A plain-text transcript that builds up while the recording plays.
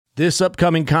This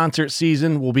upcoming concert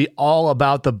season will be all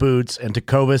about the boots, and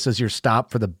Tecovas is your stop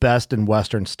for the best in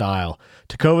Western style.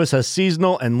 Tecovas has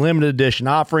seasonal and limited edition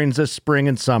offerings this spring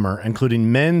and summer,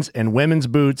 including men's and women's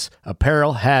boots,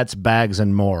 apparel, hats, bags,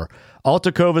 and more. All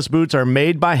Tecovas boots are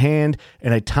made by hand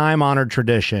in a time-honored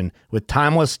tradition with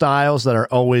timeless styles that are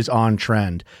always on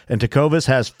trend. And Tecovas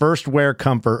has first wear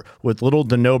comfort with little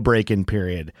to no break-in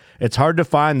period. It's hard to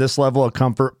find this level of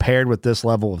comfort paired with this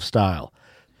level of style.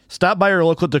 Stop by your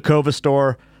local Tecovas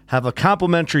store, have a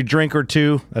complimentary drink or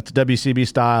two, that's WCB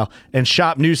style, and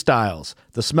shop new styles.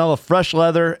 The smell of fresh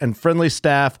leather and friendly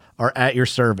staff are at your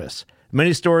service.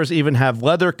 Many stores even have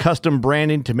leather custom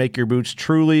branding to make your boots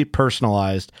truly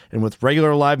personalized. And with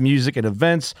regular live music and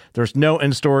events, there's no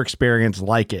in-store experience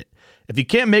like it. If you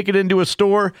can't make it into a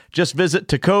store, just visit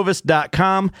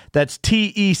tecovas.com. That's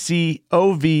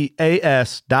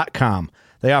TECOVAS.com.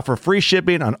 They offer free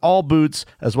shipping on all boots,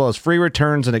 as well as free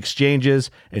returns and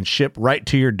exchanges, and ship right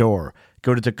to your door.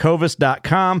 Go to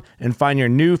tecovas.com and find your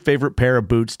new favorite pair of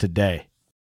boots today.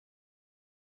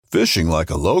 Fishing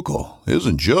like a local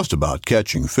isn't just about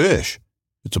catching fish.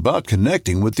 It's about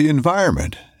connecting with the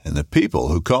environment and the people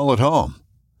who call it home.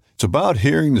 It's about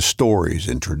hearing the stories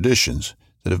and traditions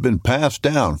that have been passed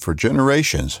down for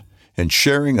generations and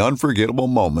sharing unforgettable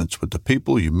moments with the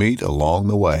people you meet along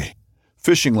the way.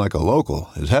 Fishing like a local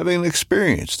is having an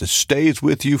experience that stays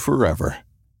with you forever.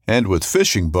 And with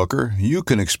Fishing Booker, you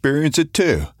can experience it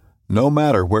too, no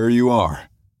matter where you are.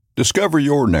 Discover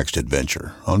your next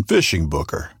adventure on Fishing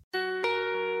Booker.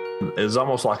 It's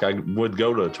almost like I would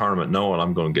go to a tournament knowing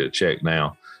I'm going to get a check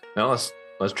now. Now let's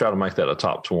try to make that a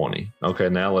top 20. Okay,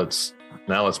 now let's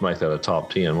make that a top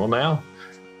 10. Well, now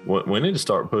we need to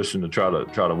start pushing to try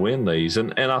to win these.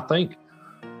 And I think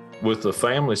with the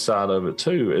family side of it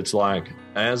too, it's like,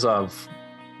 as I've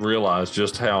realized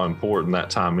just how important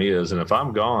that time is, and if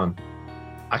I'm gone,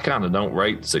 I kind of don't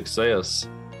rate success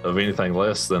of anything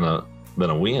less than a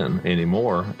win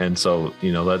anymore. And so,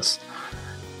 that's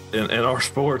in our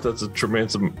sport, that's a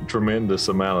tremendous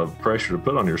amount of pressure to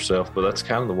put on yourself, but that's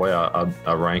kind of the way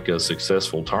I rank a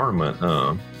successful tournament.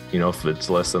 If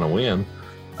it's less than a win,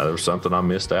 there's something I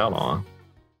missed out on.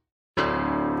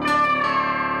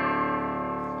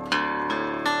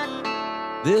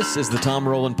 This is the Tom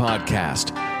Rowland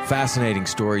Podcast. Fascinating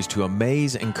stories to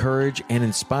amaze, encourage, and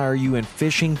inspire you in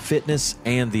fishing, fitness,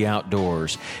 and the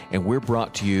outdoors. And we're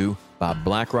brought to you by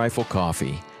Black Rifle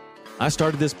Coffee. I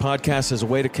started this podcast as a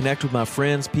way to connect with my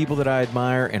friends, people that I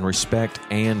admire and respect,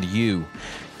 and you.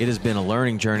 It has been a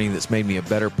learning journey that's made me a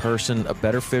better person, a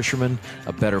better fisherman,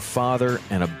 a better father,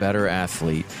 and a better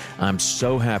athlete. I'm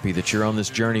so happy that you're on this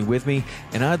journey with me,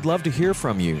 and I'd love to hear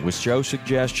from you with show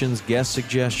suggestions, guest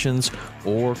suggestions,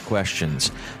 or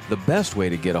questions. The best way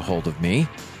to get a hold of me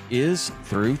is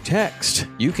through text.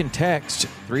 You can text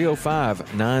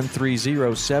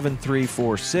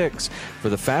 305-930-7346 for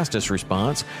the fastest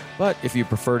response, but if you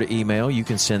prefer to email, you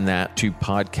can send that to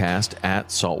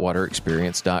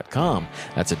podcast@saltwaterexperience.com.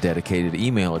 That's a dedicated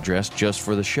email address just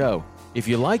for the show. If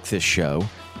you like this show,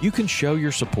 you can show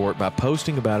your support by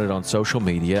posting about it on social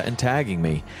media and tagging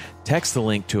me. Text the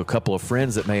link to a couple of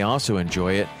friends that may also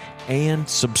enjoy it, and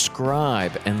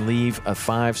subscribe and leave a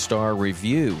 5-star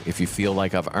review if you feel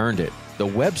like I've earned it. The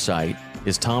website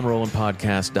is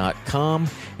TomRowlandPodcast.com,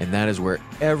 and that is where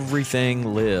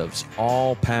everything lives.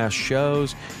 All past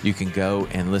shows, you can go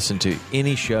and listen to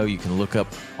any show. You can look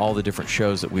up all the different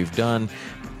shows that we've done,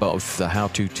 both the How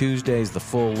To Tuesdays, the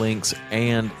full links,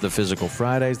 and the Physical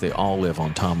Fridays. They all live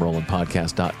on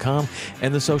TomRowlandPodcast.com.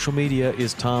 And the social media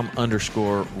is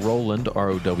Tom_Rowland,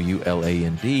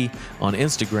 ROWLAND, on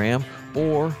Instagram,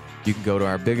 or you can go to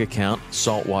our big account,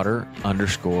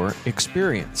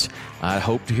 Saltwater_Experience. I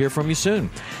hope to hear from you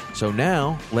soon. So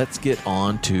now, let's get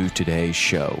on to today's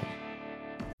show.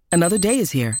 Another day is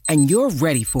here, and you're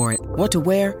ready for it. What to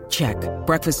wear? Check.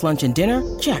 Breakfast, lunch, and dinner?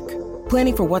 Check.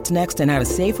 Planning for what's next and how to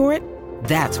save for it?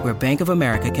 That's where Bank of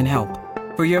America can help.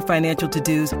 For your financial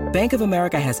to-dos, Bank of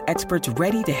America has experts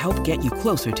ready to help get you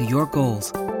closer to your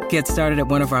goals. Get started at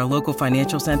one of our local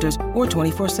financial centers or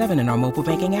 24/7 in our mobile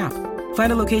banking app.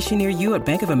 Find a location near you at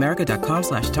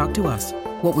bankofamerica.com/talktous.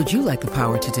 What would you like the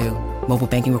power to do? Mobile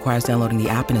banking requires downloading the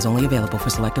app and is only available for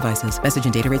select devices. Message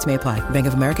and data rates may apply. Bank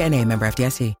of America NA, member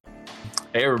FDIC.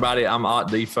 Hey everybody, I'm Ott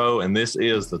Defoe, and this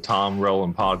is the Tom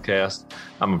Rowland Podcast.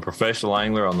 I'm a professional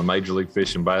angler on the Major League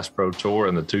Fishing Bass Pro Tour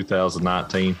and the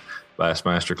 2019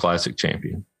 Bassmaster Classic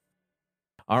champion.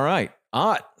 All right.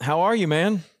 Ott, how are you,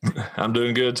 man? I'm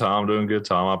doing good, Tom.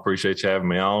 I appreciate you having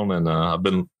me on, and I've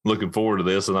been looking forward to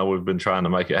this. I know we've been trying to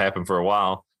make it happen for a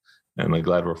while. And I'm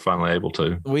glad we're finally able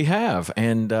to. We have.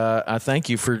 And I thank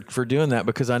you for doing that,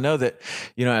 because I know that,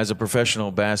 as a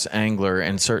professional bass angler,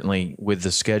 and certainly with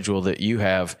the schedule that you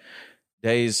have,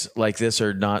 days like this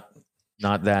are not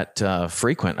that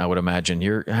frequent, I would imagine.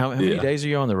 How many days are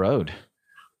you on the road?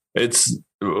 It's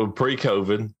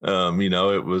pre-COVID.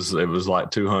 It was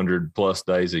like 200 plus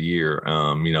days a year.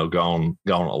 Gone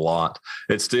a lot.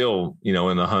 It's still, in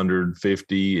the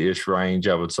 150-ish range,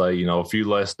 I would say. A few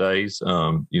less days.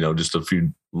 Just a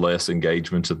few less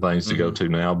engagements and things to go to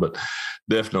now, but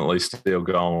definitely still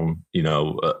gone.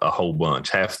 A whole bunch,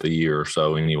 half the year or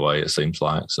so. Anyway, it seems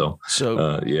like so.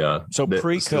 So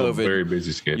pre-COVID, very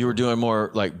busy schedule. You were doing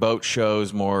more like boat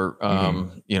shows, more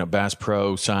Bass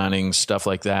Pro signings, stuff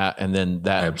like that, and then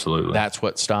absolutely that's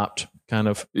what stopped, kind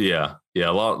of. Yeah.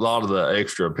 A lot of the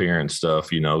extra appearance stuff.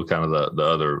 Kind of the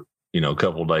other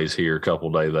couple days here,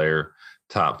 couple day there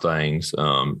type things.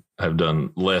 Have done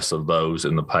less of those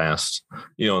in the past,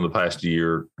 in the past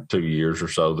year, 2 years or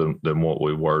so than what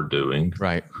we were doing.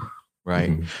 Right.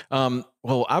 Mm-hmm.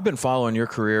 Well, I've been following your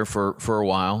career for a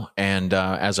while. And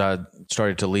as I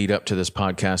started to lead up to this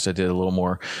podcast, I did a little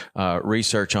more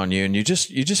research on you. And you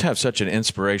just have such an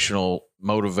inspirational,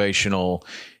 motivational,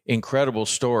 incredible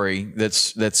story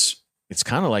it's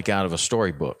kind of like out of a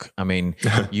storybook. I mean,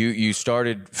 you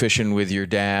started fishing with your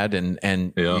dad, and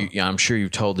I'm sure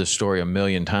you've told this story a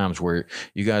million times, where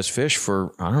you guys fished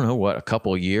for, I don't know, a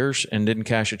couple of years and didn't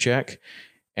cash a check.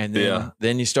 And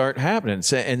then you start happening.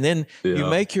 And then you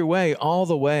make your way all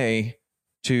the way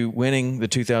to winning the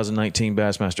 2019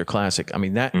 Bassmaster Classic. I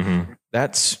mean,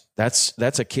 that's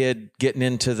a kid getting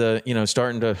into the,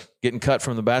 getting cut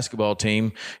from the basketball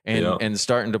team and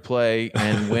starting to play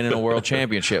and winning a world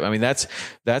championship. I mean,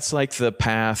 that's like the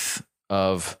path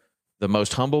of the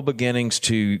most humble beginnings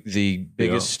to the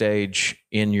biggest stage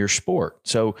in your sport.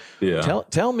 So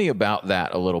tell me about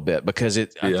that a little bit, because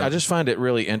I just find it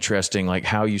really interesting, like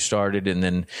how you started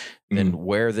and then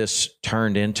where this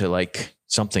turned into like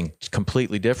something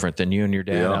completely different than you and your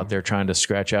dad out there trying to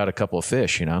scratch out a couple of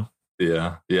fish,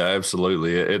 Yeah,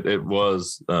 absolutely. It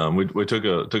was, we took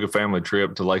a family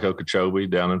trip to Lake Okeechobee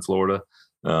down in Florida.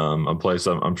 A place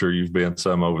I'm sure you've been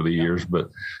some over the years, but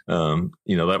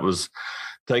that was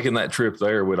taking that trip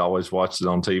there. We'd always watched it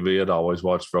on TV. I'd always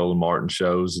watched Roland Martin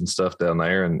shows and stuff down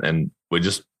there. And we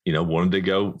just, wanted to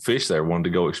go fish there, wanted to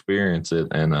go experience it,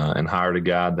 and hired a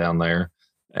guide down there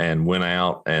and went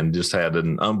out and just had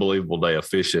an unbelievable day of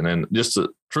fishing, and just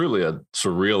truly a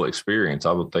surreal experience.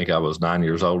 I would think I was 9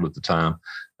 years old at the time.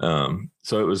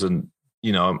 So it was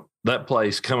that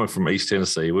place, coming from East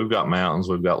Tennessee, we've got mountains,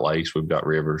 we've got lakes, we've got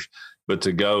rivers, but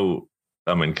to go,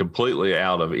 completely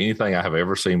out of anything I have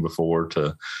ever seen before,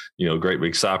 to, great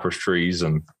big cypress trees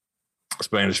and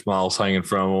Spanish moss hanging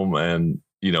from them, and,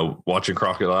 watching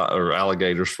crocodile or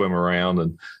alligators swim around,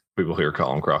 and people here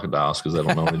call them crocodiles because they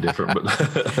don't know any different.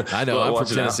 But I know, I'm from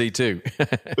Tennessee too.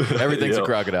 Everything's a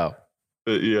crocodile.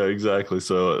 Yeah, exactly.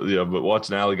 So but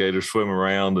watching alligators swim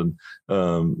around, and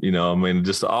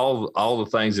just all the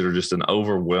things that are just an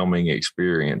overwhelming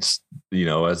experience,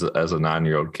 as a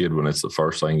 9-year-old kid, when it's the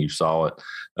first thing you saw it.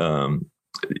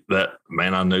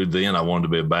 I knew then I wanted to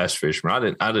be a bass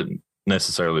fisherman. I didn't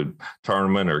necessarily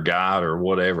tournament or guide or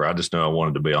whatever. I just knew I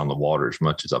wanted to be on the water as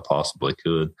much as I possibly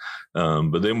could.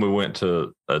 But then we went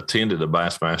to attended a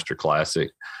Bassmaster Classic,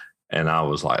 and I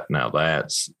was like, now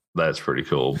that's pretty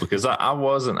cool, because I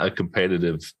wasn't a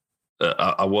competitive,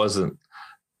 I wasn't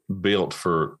built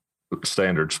for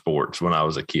standard sports when I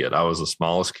was a kid. I was the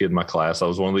smallest kid in my class. I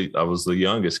was the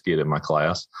youngest kid in my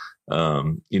class.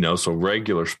 So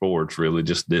regular sports really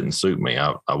just didn't suit me.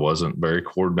 I wasn't very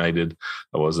coordinated.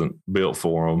 I wasn't built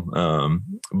for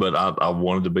them. But I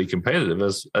wanted to be competitive,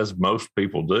 as most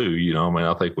people do.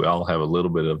 I think we all have a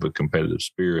little bit of a competitive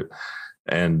spirit.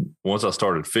 And once I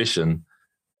started fishing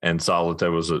and saw that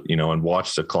there was and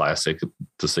watched the Classic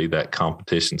to see that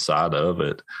competition side of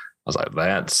it, I was like,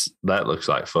 that looks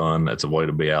like fun. That's a way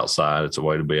to be outside. It's a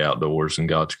way to be outdoors in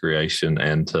God's creation,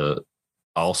 and to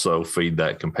also feed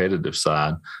that competitive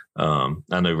side.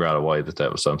 I knew right away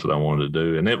that was something I wanted to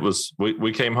do. And it was,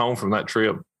 we came home from that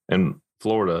trip in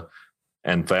Florida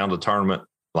and found a tournament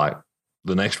like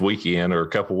the next weekend or a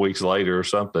couple weeks later or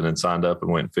something, and signed up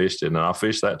and went and fished it. And I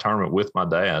fished that tournament with my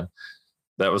dad.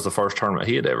 That was the first tournament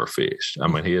he had ever fished.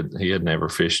 He had never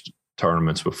fished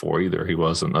tournaments before either. He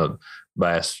wasn't a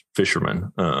bass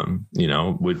fisherman.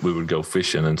 We would go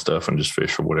fishing and stuff and just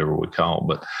fish for whatever we caught.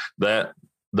 But that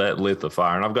lit the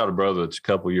fire. And I've got a brother that's a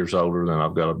couple years older, than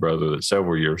I've got a brother that's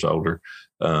several years older.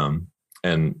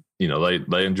 And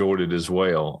they enjoyed it as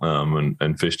well,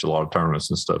 and fished a lot of tournaments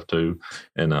and stuff too.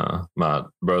 And my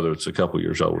brother, it's a couple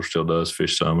years older, still does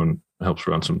fish some and helps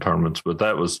run some tournaments. But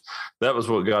that was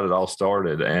what got it all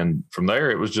started. And from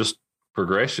there, it was just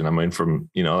progression. I mean,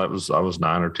 I was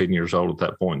 9 or 10 years old at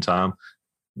that point in time.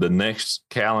 The next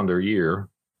calendar year,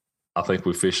 I think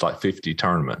we fished like 50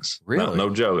 tournaments. Really? No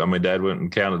joke. I mean, Dad went and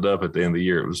counted up at the end of the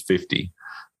year. It was 50.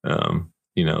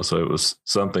 So it was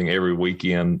something every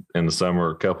weekend in the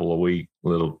summer, a couple of week,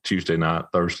 little Tuesday night,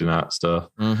 Thursday night stuff.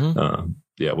 Mm-hmm.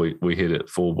 We hit it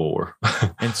full bore.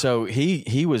 And so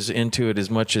he was into it as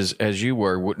much as you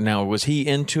were. Now, was he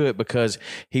into it because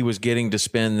he was getting to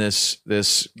spend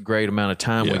this great amount of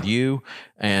time with you?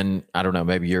 And I don't know,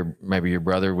 maybe your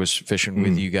brother was fishing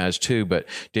with you guys too, but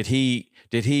did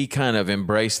he kind of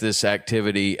embrace this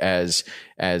activity as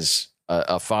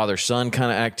a father-son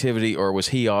kind of activity, or was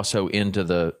he also into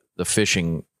the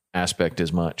fishing aspect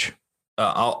as much?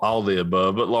 All the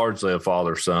above, but largely a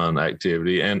father-son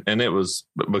activity. And it was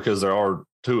because there are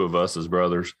two of us as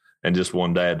brothers and just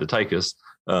one dad to take us.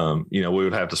 We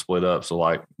would have to split up. So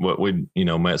like we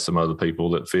met some other people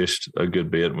that fished a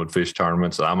good bit and would fish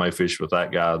tournaments. I may fish with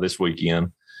that guy this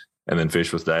weekend and then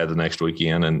fish with Dad the next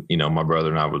weekend. And, my brother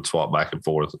and I would swap back and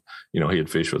forth. He'd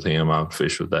fish with him, I would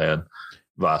fish with Dad,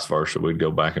 vice versa. We'd go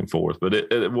back and forth. But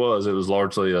it was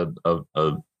largely a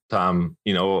time,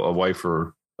 a way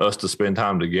for us to spend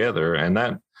time together. And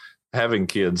that having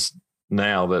kids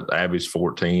now that Abby's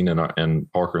 14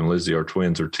 and Parker and Lizzie, our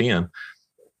twins, are 10,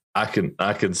 I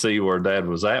can see where Dad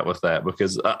was at with that,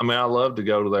 because I love to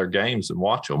go to their games and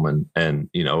watch them and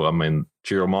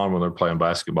cheer them on when they're playing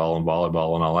basketball and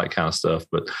volleyball and all that kind of stuff.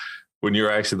 But when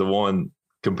you're actually the one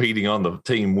competing on the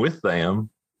team with them,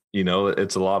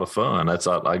 it's a lot of fun.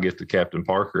 I get to captain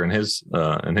Parker and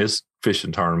his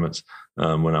fishing tournaments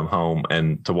when I'm home,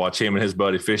 and to watch him and his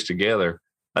buddy fish together,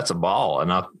 that's a ball.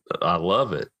 And I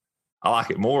love it. I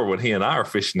like it more when he and I are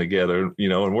fishing together,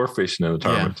 and we're fishing in the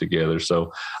tournament together.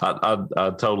 So I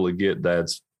totally get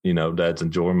Dad's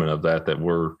enjoyment of that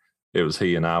it was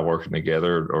he and I working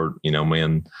together, or, me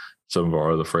and some of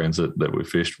our other friends that we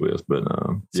fished with. But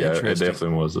it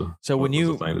definitely was a thing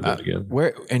to do together.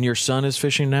 Where, and your son is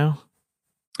fishing now?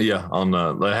 Yeah,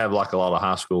 they have like a lot of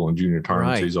high school and junior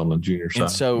tournaments. Right. He's on the junior side.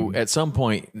 And so at some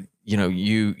point,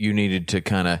 you needed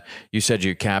to you said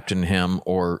you captain him,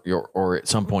 or at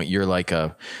some point you're like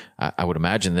I would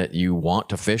imagine that you want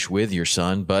to fish with your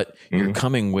son, but you're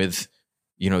coming with,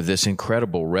 this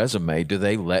incredible resume. Do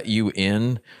they let you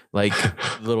in like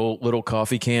little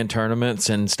coffee can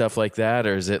tournaments and stuff like that?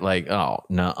 Or is it like, oh,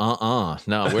 no,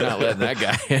 no, we're not letting that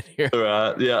guy in here?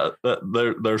 Right. Yeah.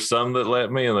 There's some that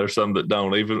let me, and there's some that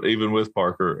don't, even with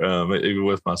Parker, even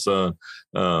with my son.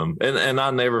 And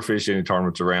I never fish any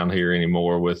tournaments around here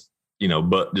anymore with,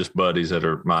 but just buddies that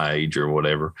are my age or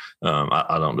whatever.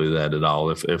 I don't do that at all.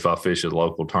 If I fish a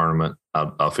local tournament,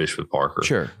 I'll fish with Parker.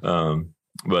 Sure.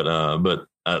 But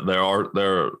there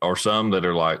are some that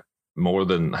are like more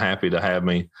than happy to have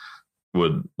me,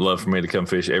 would love for me to come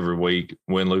fish every week,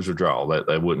 win, lose, or draw. That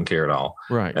they wouldn't care at all.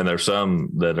 Right. And there's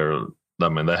some that are,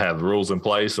 they have the rules in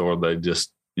place, or they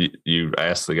just, you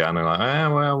ask the guy and they're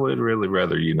like, we'd really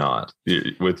rather you not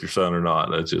with your son or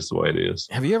not. That's just the way it is.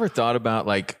 Have you ever thought about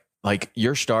like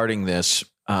you're starting this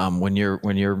when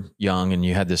you're young and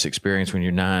you had this experience when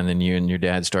you're 9, and you and your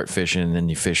dad start fishing, and then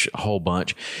you fish a whole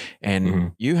bunch,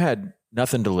 and you had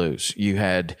nothing to lose.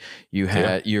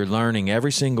 You're learning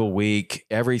every single week.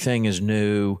 Everything is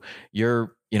new.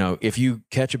 If you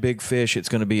catch a big fish, it's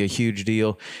going to be a huge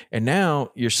deal. And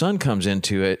now your son comes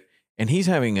into it, and he's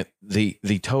having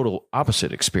the total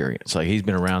opposite experience. Like, he's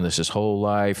been around this his whole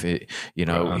life.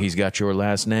 He's got your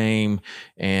last name.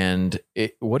 And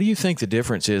what do you think the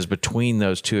difference is between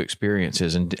those two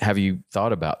experiences? And have you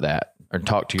thought about that or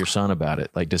talked to your son about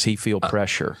it? Like, does he feel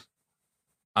pressure?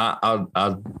 I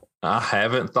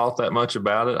haven't thought that much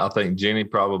about it. I think Jenny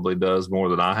probably does more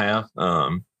than I have.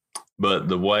 But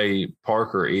the way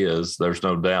Parker is, there's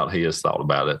no doubt he has thought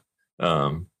about it.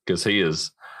 Because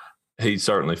he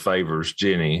certainly favors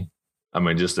Jenny. I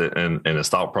mean, just in his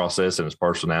thought process and his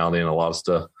personality and a lot of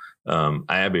stuff.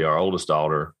 Abby, our oldest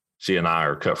daughter, she and I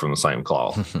are cut from the same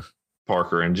cloth.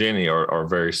 Parker and Jenny are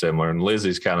very similar, and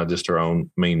Lizzie's kind of just her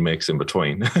own mean mix in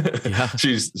between. Yeah.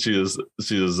 She is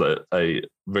a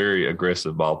very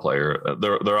aggressive ball player.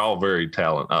 They're all very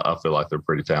talented. I feel like they're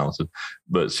pretty talented,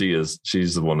 but she's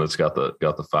the one that's got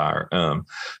the fire.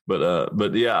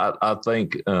 But yeah, I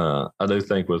think I do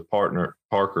think with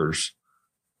Parker's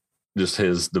just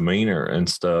his demeanor and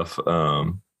stuff.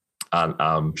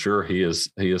 I'm sure he has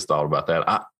thought about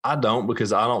that. I don't,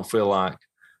 because I don't feel like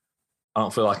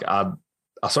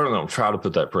I certainly don't try to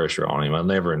put that pressure on him. I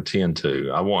never intend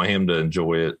to. I want him to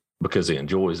enjoy it because he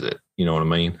enjoys it. You know what I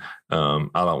mean? I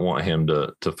don't want him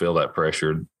to feel that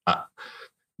pressure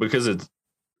because it's,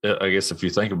 I guess if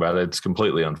you think about it, it's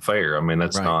completely unfair. I mean,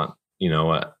 that's Right.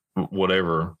 not,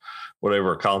 whatever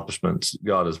accomplishments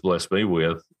God has blessed me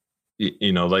with,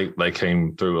 they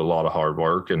came through a lot of hard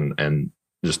work and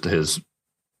just his,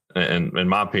 and in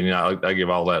my opinion, I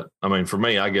give all that. I mean, for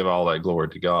me, I give all that glory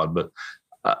to God, but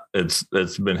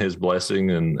it's been his blessing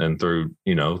and through,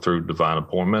 through divine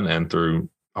appointment and through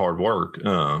hard work.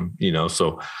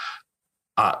 So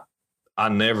I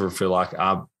never feel like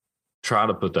I try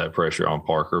to put that pressure on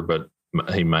Parker, but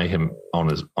he may him on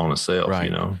himself,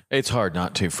 Right. It's hard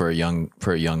not to for a young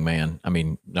man. I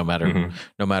mean, no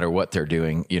matter what they're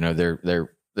doing,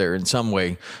 they're in some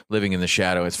way living in the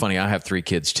shadow. It's funny. I have 3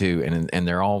 kids too, and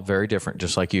they're all very different,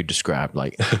 just like you described.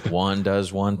 Like one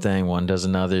does one thing, one does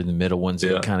another. The middle one's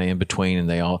kind of in between, and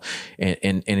they all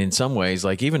and in some ways,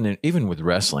 like even with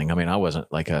wrestling. I mean, I wasn't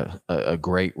like a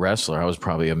great wrestler. I was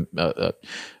probably a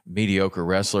mediocre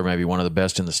wrestler, maybe one of the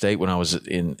best in the state when I was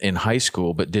in high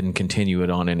school, but didn't continue it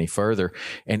on any further.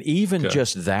 And even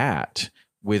just that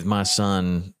with my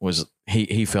son was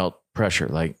he felt pressure.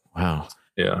 Like, wow.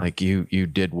 Yeah. Like you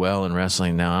did well in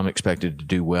wrestling. Now I'm expected to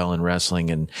do well in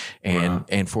wrestling.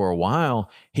 And for a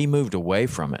while he moved away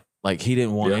from it. Like he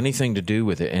didn't want anything to do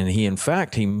with it. And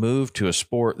he moved to a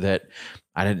sport that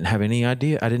I didn't have any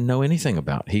idea. I didn't know anything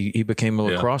about. He became a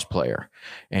lacrosse player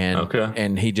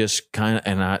and he just kind of,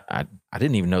 and I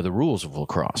didn't even know the rules of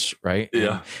lacrosse. Right.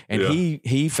 Yeah. And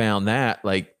he found that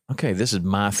like, okay, this is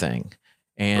my thing.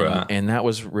 And that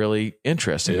was really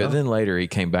interesting. Yeah. But then later he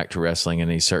came back to wrestling,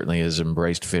 and he certainly has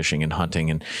embraced fishing and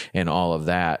hunting and all of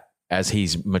that as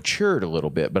he's matured a little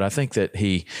bit. But I think that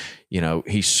he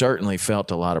certainly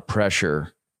felt a lot of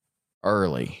pressure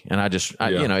early. And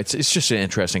it's just an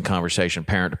interesting conversation,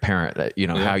 parent to parent, that,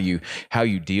 how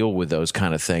you deal with those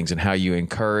kind of things and how you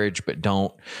encourage, but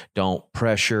don't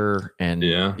pressure. And,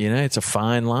 it's a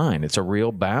fine line. It's a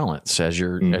real balance as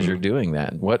you're doing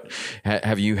that. What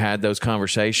have you had those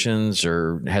conversations,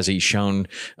 or has he shown,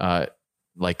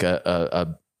 like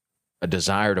a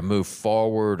desire to move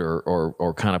forward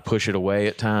or kind of push it away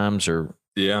at times, or?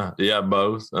 Yeah,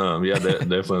 both.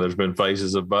 Definitely. There's been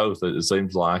phases of both. It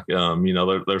seems like,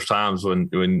 there's times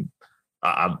when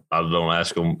I don't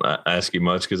ask him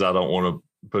much because I don't want to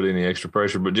put any extra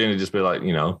pressure. But Jenny just be like,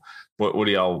 what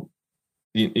do y'all?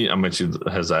 I mean, she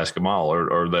has asked them all,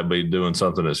 or they'll be doing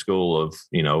something at school of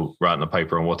writing a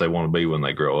paper on what they want to be when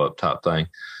they grow up, type thing.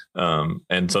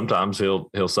 And sometimes he'll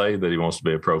say that he wants to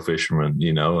be a pro fisherman,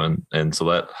 and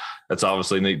so that's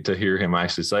obviously neat to hear him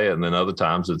actually say it. And then other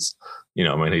times it's, he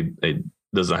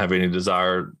doesn't have any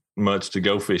desire much to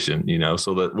go fishing,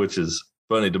 so that, which is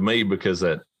funny to me because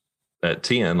at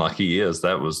 10, like he is,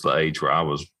 that was the age where I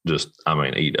was just,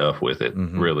 eat up with it,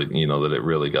 really, that it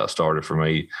really got started for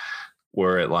me.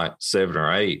 Where at like 7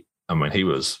 or 8, he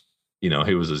was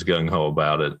as gung ho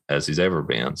about it as he's ever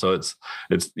been. So it's,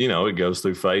 it goes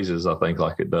through phases, I think,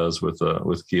 like it does with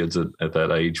kids at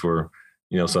that age where,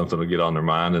 something will get on their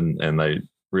mind and they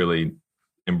really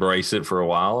embrace it for a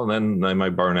while, and then they may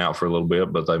burn out for a little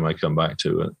bit, but they may come back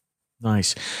to it.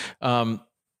 Nice.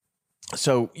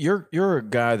 So you're a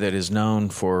guy that is known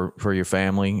for your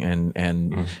family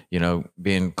and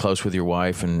being close with your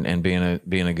wife and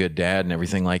being a good dad and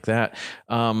everything like that.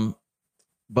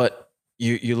 But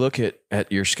you look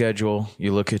at your schedule,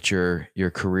 you look at your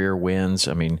career wins.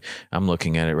 I mean, I'm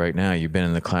looking at it right now. You've been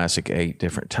in the Classic 8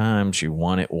 different times. You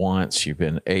won it once. You've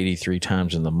been 83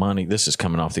 times in the money. This is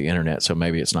coming off the internet, so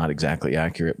maybe it's not exactly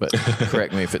accurate, but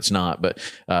correct me if it's not. But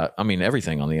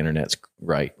everything on the internet's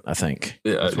right, I think.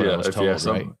 That's what I was told,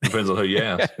 right? Depends on who you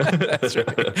ask. That's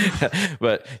right.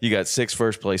 But you got 6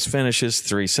 first place finishes,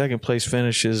 3 second place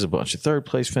finishes, a bunch of third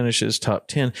place finishes, top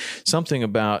 10. Something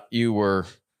about you were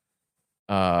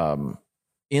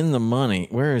in the money.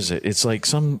 Where is it? It's like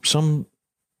some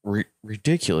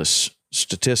ridiculous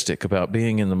statistic about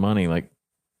being in the money, like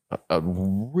a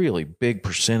really big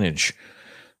percentage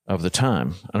of the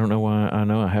time. I don't know why. I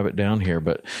know I have it down here,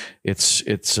 but it's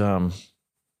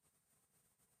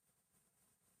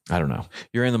I don't know.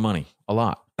 You're in the money a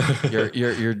lot.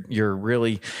 You're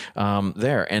really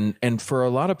there, and for a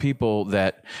lot of people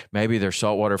that maybe they're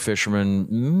saltwater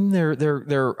fishermen,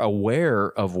 they're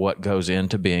aware of what goes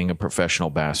into being a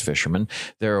professional bass fisherman.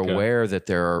 They're aware that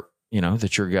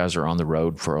that your guys are on the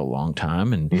road for a long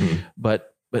time, and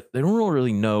but they don't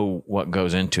really know what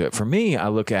goes into it. For me, I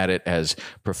look at it as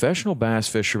professional bass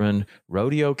fishermen,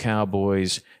 rodeo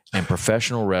cowboys, and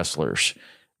professional wrestlers.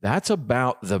 That's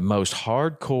about the most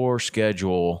hardcore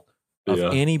schedule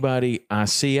anybody I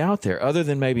see out there, other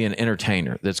than maybe an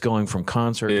entertainer that's going from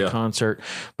concert to concert.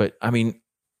 But I mean,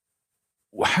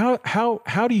 how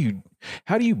do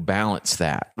you balance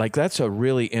that? Like, that's a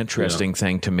really interesting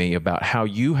thing to me about how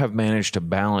you have managed to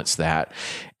balance that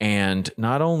and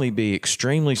not only be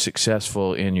extremely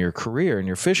successful in your career, in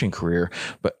your fishing career,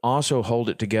 but also hold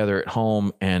it together at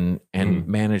home and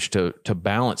manage to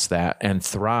balance that and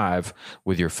thrive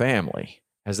with your family.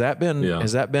 Has that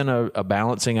been a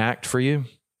balancing act for you?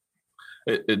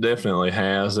 It definitely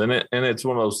has. And it's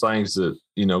one of those things that,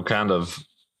 kind of,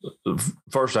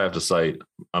 first I have to say,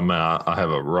 I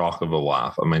have a rock of a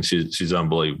wife. I mean, she's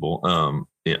unbelievable.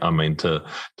 I mean, to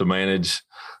manage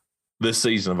this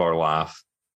season of our life,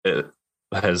 it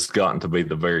has gotten to be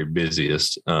the very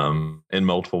busiest in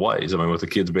multiple ways. I mean, with the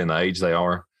kids being the age they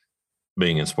are,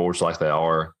 being in sports like they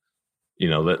are,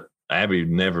 that Abby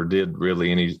never did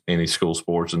really any school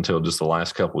sports until just the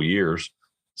last couple of years.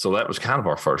 So that was kind of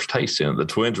our first taste in it. The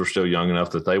twins were still young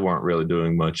enough that they weren't really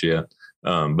doing much yet.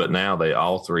 But now they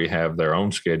all three have their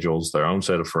own schedules, their own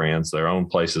set of friends, their own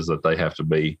places that they have to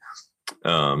be.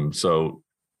 So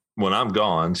when I'm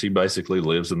gone, she basically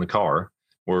lives in the car.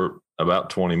 We're about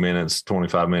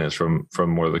 25 minutes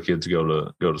from where the kids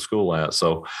go to school at.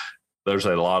 So there's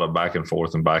a lot of back and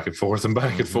forth and back and forth and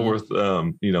back and forth,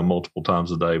 multiple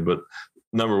times a day. But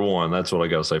number one, that's what I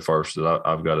got to say first, that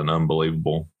I've got an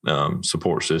unbelievable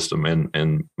support system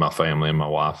and my family and my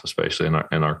wife, especially,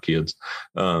 and our kids.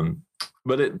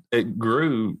 But it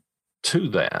grew to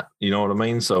that, you know what I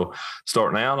mean? So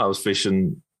starting out, I was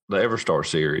fishing the EverStar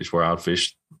series where I'd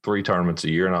fish 3 tournaments a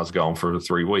year and I was gone for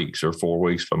 3 weeks or 4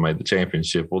 weeks if I made the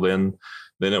championship. Well, then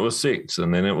it was 6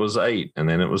 and then it was 8 and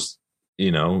then it was,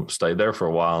 stayed there for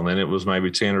a while. And then it was maybe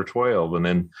 10 or 12. And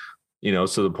then,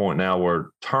 it's to the point now where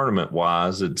tournament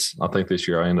wise, I think this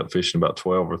year I ended up fishing about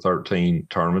 12 or 13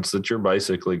 tournaments that you're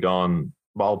basically gone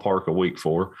ballpark a week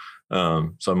for.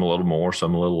 Some a little more,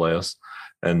 some a little less.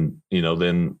 And,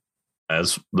 then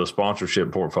as the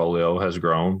sponsorship portfolio has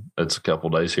grown, it's a couple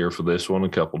days here for this one, a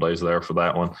couple days there for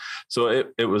that one. So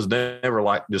it was never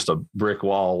like just a brick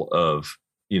wall of,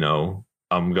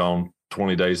 I'm gone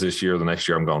 20 days this year. The next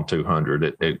year I'm gone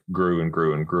 200. It grew and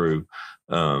grew and grew.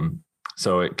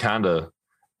 So it kind of,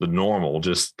 the normal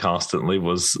just constantly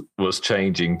was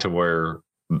changing to where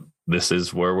this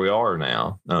is where we are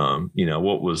now.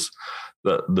 What was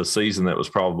the season that was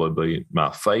probably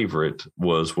my favorite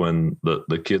was when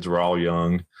the kids were all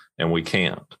young and we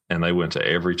camped and they went to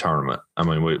every tournament. I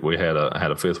mean, we had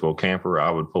a fifth wheel camper. I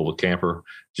would pull the camper,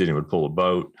 Jenny would pull a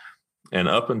boat. And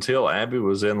up until Abby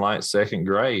was in like 2nd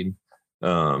grade,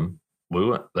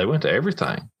 they went to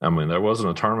everything. I mean, there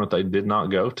wasn't a tournament they did not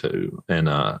go to. And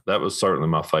that was certainly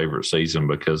my favorite season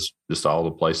because just all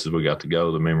the places we got to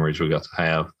go, the memories we got to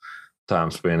have,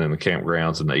 time spent in the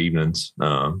campgrounds in the evenings.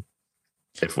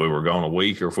 If we were gone a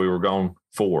week or if we were gone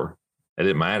 4, it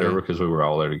didn't matter because we were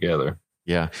all there together.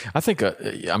 Yeah. I think,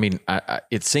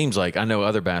 it seems like I know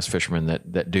other bass fishermen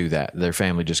that do that. Their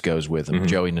family just goes with them. Mm-hmm.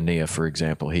 Joey Nania, for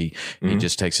example, he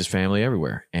just takes his family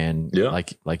everywhere. And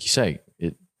like you say,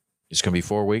 it's going to be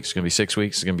 4 weeks, it's going to be 6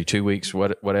 weeks, it's going to be 2 weeks,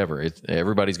 whatever.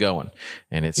 Everybody's going,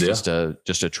 and it's just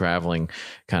a traveling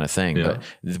kind of thing. Yeah.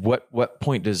 But what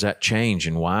point does that change,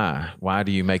 and why? Why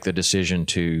do you make the decision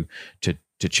to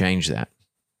change that?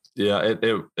 Yeah,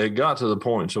 it got to the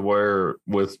point to where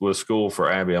with school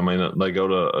for Abby, I mean, they go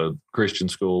to a Christian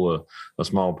school, a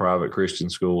small private Christian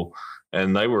school,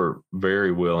 and they were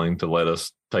very willing to let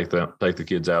us take the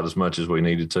kids out as much as we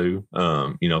needed to.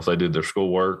 If they did their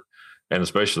schoolwork. And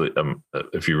especially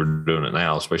if you were doing it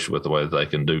now, especially with the way that they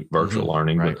can do virtual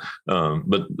learning, right.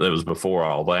 But it was before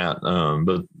all that.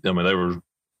 But I mean, they were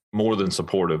more than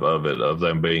supportive of it, of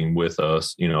them being with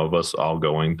us, of us all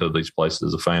going to these places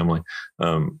as a family,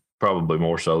 probably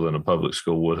more so than a public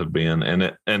school would have been.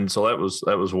 And so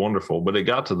that was wonderful. But it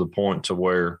got to the point to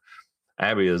where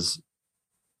Abby is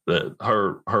that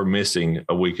her missing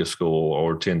a week of school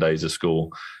or 10 days of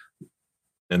school.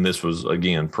 And this was,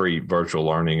 again, pre-virtual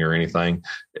learning or anything.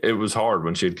 It was hard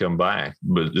when she'd come back,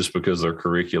 but just because their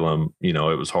curriculum, it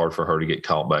was hard for her to get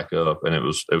caught back up. And it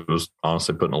was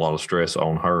honestly putting a lot of stress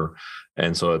on her.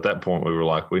 And so at that point, we were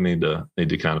like, we need to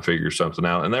kind of figure something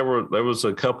out. And there was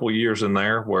a couple years in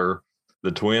there where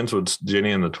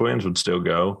Jenny and the twins would still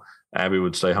go. Abby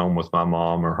would stay home with my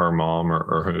mom or her mom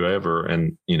or whoever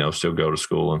and, still go to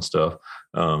school and stuff.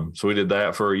 So we did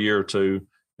that for a year or two.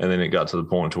 And then it got to the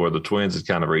point to where the twins had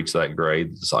kind of reached that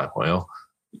grade. It's like, well,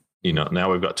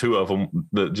 now we've got two of them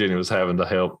that Jenny was having to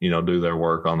help, do their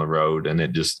work on the road. And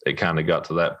it kind of got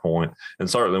to that point. And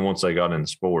certainly once they got into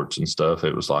sports and stuff,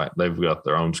 it was like they've got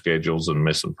their own schedules and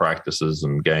missing practices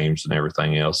and games and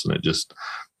everything else. And it just,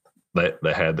 they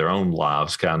had their own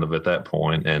lives kind of at that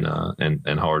point, and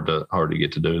hard to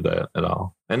get to do that at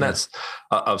all. And that's,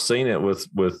 I've seen it with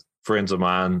friends of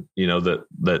mine,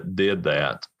 that did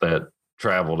that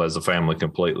traveled as a family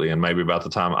completely. And maybe about the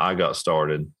time I got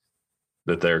started,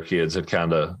 that their kids had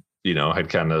kind of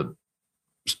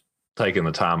taken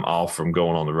the time off from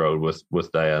going on the road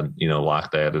with dad,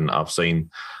 like that. And I've seen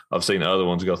other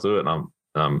ones go through it,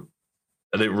 and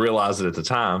I didn't realize it at the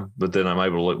time, but then I'm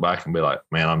able to look back and be like,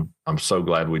 man, I'm so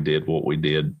glad we did what we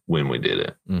did when we did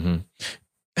it. Mm-hmm.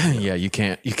 Yeah, you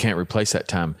can't replace that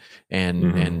time.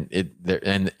 And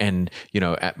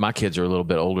my kids are a little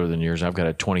bit older than yours. I've got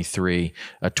a 23,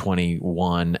 a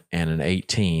 21, and an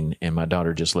 18, and my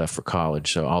daughter just left for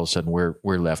college. So all of a sudden we're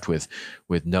left with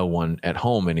no one at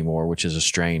home anymore, which is a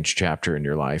strange chapter in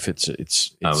your life. It's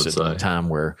a time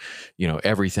where,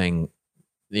 everything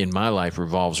in my life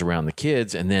revolves around the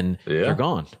kids, and then they're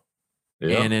gone.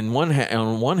 Yeah. And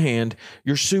on one hand,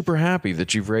 you're super happy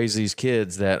that you've raised these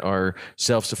kids that are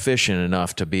self-sufficient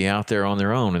enough to be out there on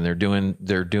their own, and they're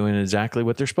doing exactly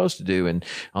what they're supposed to do. And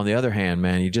on the other hand,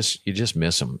 man, you just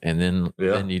miss them. And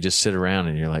then you just sit around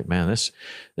and you're like, man,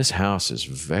 this house is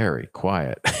very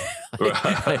quiet.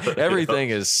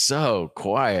 Everything is so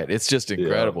quiet. It's just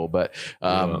incredible. But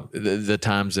the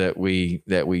times that we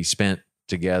spent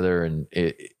together, and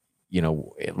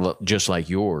just like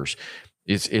yours,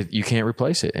 you can't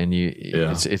replace it, and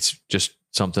it's just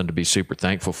something to be super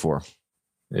thankful for.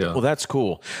 Yeah. Well, that's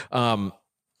cool. And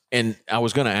I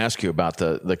was going to ask you about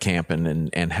the camping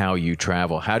and how you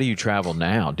travel. How do you travel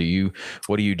now?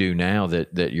 What do you do now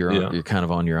that you're kind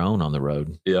of on your own on the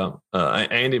road? Yeah.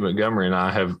 Andy Montgomery and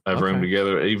I have roomed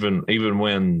together even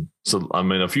when,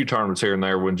 a few tournaments here and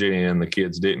there when Jenny and the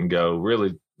kids didn't go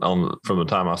really from the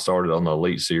time I started on the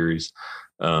Elite Series,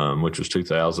 which was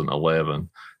 2011.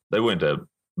 They went to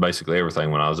basically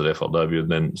everything when I was at FLW, and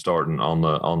then starting on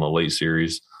the Elite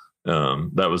Series.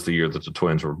 That was the year that the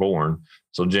twins were born.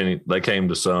 So Jenny, they came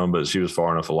to some, but she was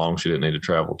far enough along. She didn't need to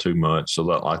travel too much. So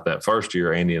that first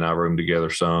year, Andy and I roomed together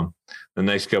some. The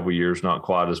next couple of years, not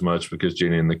quite as much, because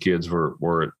Jenny and the kids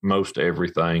were at most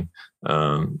everything.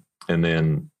 And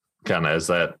then kind of as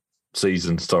that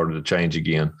season started to change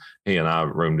again, he and I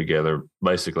roomed together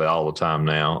basically all the time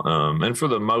now. And for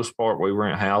the most part, we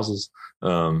rent houses.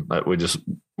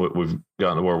 We've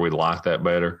gotten to where we like that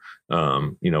better.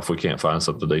 If we can't find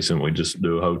something decent, we just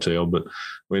do a hotel. But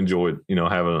we enjoyed,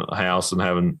 having a house and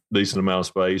having a decent amount of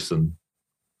space and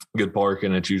good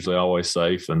parking. It's usually always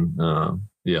safe. And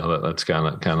that's kind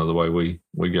of the way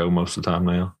we go most of the time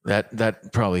now.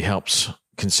 That probably helps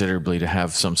considerably to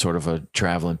have some sort of a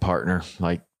traveling partner.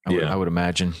 Like I would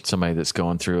imagine somebody that's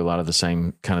going through a lot of the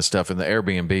same kind of stuff. And the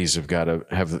Airbnbs have got to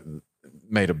have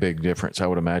made a big difference, I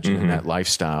would imagine, in that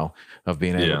lifestyle of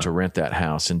being able to rent that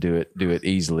house and do it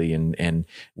easily and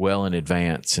well in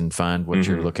advance and find what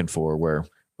you're looking for. Where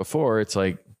before it's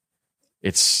like,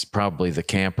 it's probably the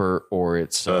camper or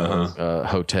it's a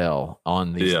hotel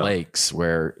on these lakes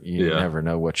where you never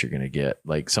know what you're going to get.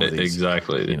 Like some of these,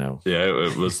 exactly.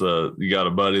 It was you got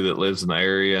a buddy that lives in the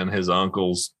area, and his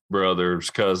uncle's brother's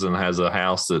cousin has a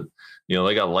house that,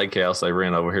 they got a lake house they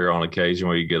rent over here on occasion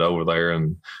where you get over there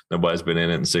and nobody's been in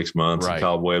it in 6 months, and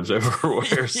cobwebs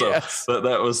everywhere. So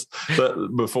that was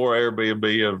before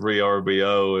Airbnb and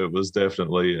VRBO. It was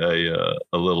definitely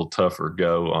a little tougher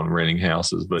go on renting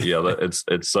houses, but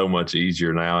it's so much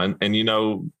easier now. And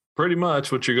pretty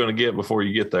much what you're going to get before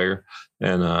you get there.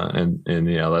 And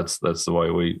that's the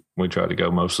way we try to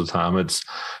go most of the time. It's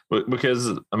because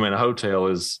a hotel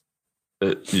is,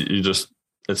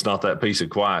 it's not that peace of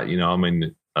quiet,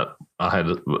 I had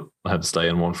to stay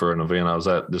in one for an event I was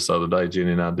at this other day.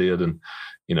 Jenny and I did, and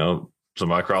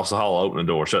somebody across the hall, opening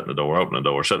the door, shutting the door, opening the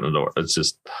door, shutting the door. It's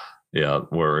just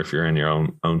where if you're in your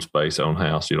own space, own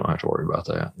house, you don't have to worry about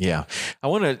that. Yeah, I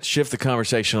want to shift the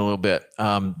conversation a little bit.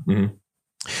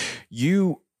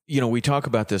 We talk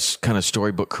about this kind of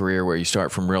storybook career where you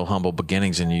start from real humble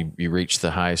beginnings and you reach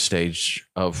the highest stage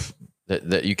of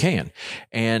that you can,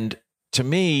 and to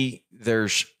me,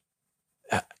 there's,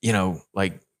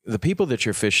 like the people that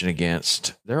you're fishing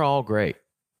against, they're all great.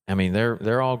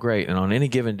 They're all great. And on any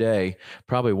given day,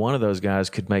 probably one of those guys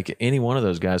could make it. Any one of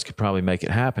those guys could probably make it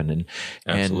happen.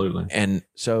 Absolutely. And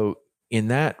so in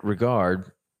that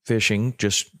regard, fishing,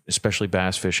 just especially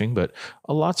bass fishing, but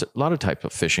a lot of type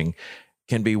of fishing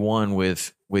can be won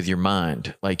with your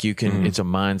mind. Like you can, it's a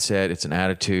mindset, it's an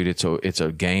attitude, it's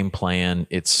a game plan.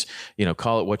 It's,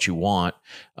 call it what you want.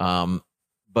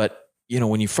 But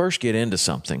when you first get into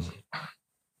something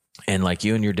and like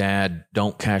you and your dad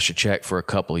don't cash a check for a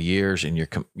couple of years and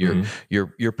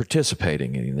you're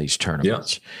participating in these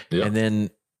tournaments. Yeah. And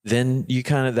then you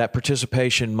kind of, that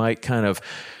participation might kind of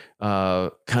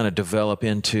develop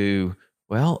into,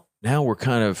 well, now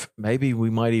we're maybe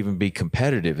we might even be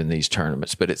competitive in these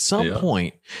tournaments. But at some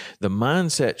point, the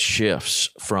mindset shifts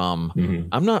from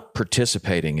I'm not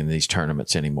participating in these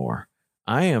tournaments anymore.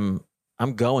 I'm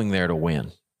going there to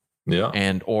win. Yeah.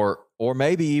 And or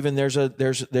maybe even there's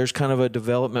kind of a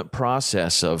development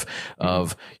process of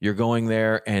you're going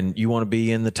there and you want to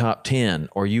be in the top 10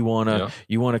 or you want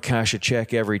to cash a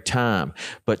check every time.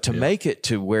 But to make it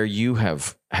to where you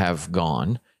have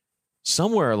gone,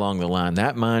 somewhere along the line,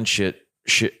 that mindset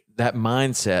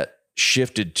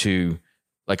shifted to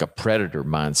like a predator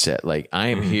mindset. Like I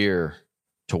am here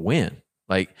to win.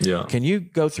 Like, can you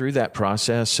go through that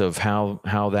process of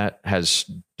how that has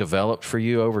developed for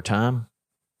you over time?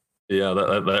 Yeah,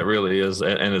 that really is.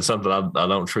 And it's something I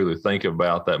don't truly think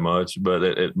about that much, but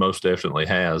it most definitely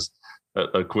has.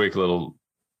 A quick little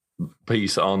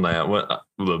piece on that.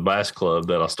 The bass club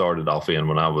that I started off in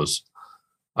when I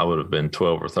would have been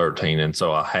 12 or 13. And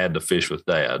so I had to fish with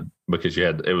Dad because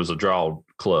it was a draw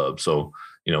club. So,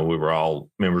 we were all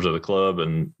members of the club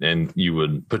and you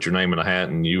would put your name in a hat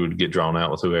and you would get drawn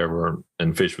out with whoever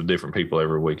and fish with different people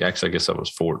every week. Actually, I guess I was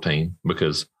 14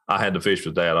 because I had to fish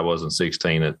with Dad. I wasn't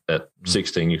 16. At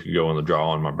 16, you could go in the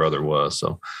draw and my brother was.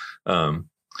 So,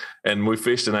 and we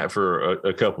fished in that for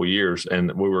a couple of years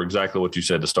and we were exactly what you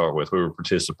said to start with. We were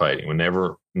participating. We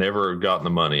never gotten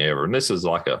the money ever. And this is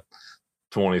like a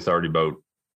 20, 30 boat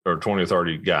or 20 or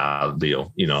 30 guy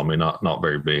deal, not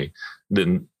very big.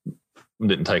 Didn't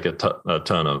take a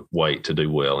ton of weight to do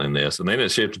well in this. And then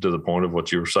it shifted to the point of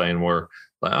what you were saying where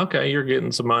like, okay, you're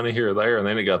getting some money here or there. And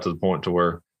then it got to the point to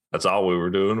where that's all we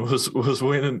were doing was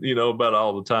winning, about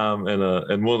all the time.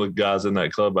 And one of the guys in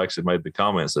that club actually made the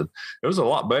comment, said it was a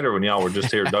lot better when y'all were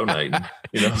just here donating,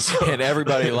 So, and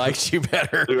everybody likes you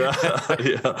better.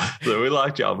 Yeah. So we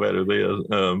liked y'all better then.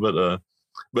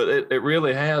 But it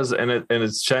really has. And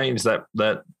it's changed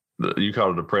that you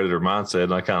call it a predator mindset.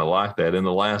 And I kind of like that in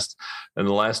the last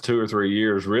 2 or 3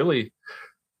 years, really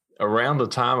around the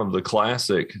time of the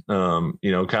Classic, kind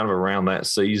of around that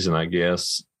season, I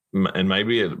guess. And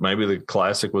maybe the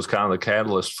Classic was kind of the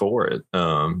catalyst for it.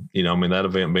 That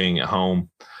event being at home,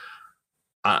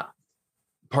 I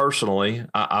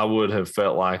would have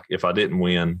felt like if I didn't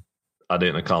win, I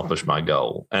didn't accomplish my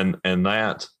goal. And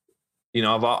that,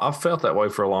 I've felt that way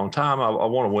for a long time. I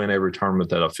want to win every tournament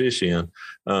that I fish in.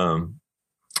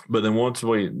 But then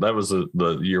that was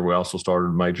the year we also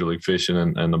started Major League Fishing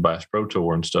and the Bass Pro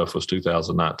Tour and stuff was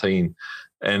 2019.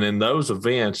 And in those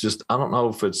events, I don't know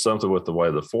if it's something with the way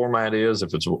the format is,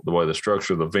 if it's the way the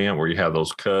structure of the event where you have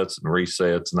those cuts and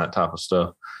resets and that type of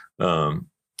stuff.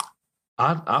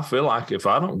 I feel like if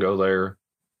I don't go there,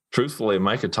 truthfully, and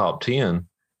make a top 10,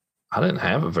 I didn't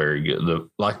have a very good,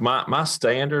 my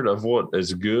standard of what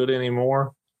is good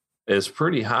anymore is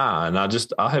pretty high. And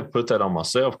I have put that on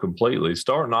myself completely.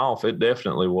 Starting off, it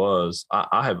definitely was.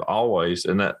 I have always,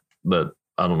 and that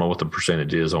I don't know what the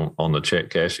percentage is on the check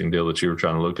cashing deal that you were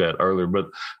trying to look at earlier, but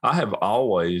I have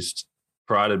always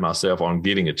prided myself on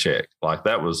getting a check. Like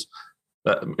that was,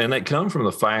 and that comes from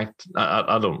the fact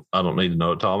I don't need to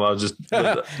know it, Tom. I was just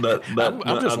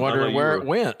I'm just wondering where it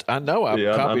went. I know I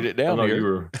copied it down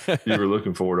here. You were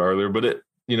looking for it earlier, but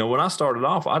when I started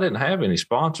off, I didn't have any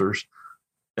sponsors.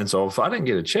 And so if I didn't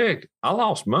get a check, I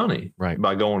lost money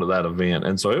by going to that event.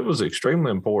 And so it was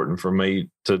extremely important for me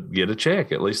to get a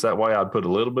check. At least that way I'd put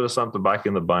a little bit of something back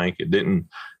in the bank. It didn't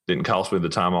cost me the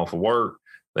time off of work,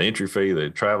 the entry fee, the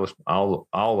travel,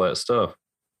 all that stuff.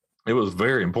 It was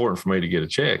very important for me to get a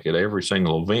check at every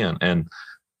single event. And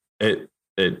I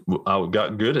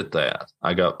got good at that.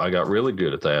 I got really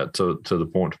good at that to the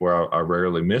point where I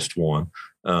rarely missed one.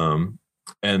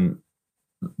 And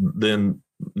then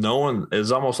knowing it's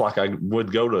almost like I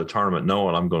would go to a tournament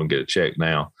knowing I'm going to get a check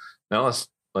now. Now let's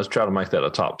try to make that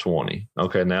a top 20.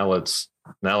 Okay. Now let's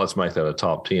make that a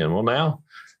top 10. Well, now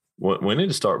we need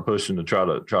to start pushing to try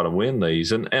to win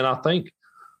these. And I think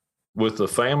with the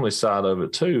family side of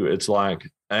it too, it's like,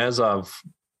 as I've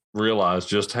realized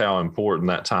just how important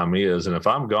that time is. And if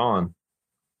I'm gone,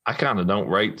 I kind of don't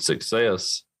rate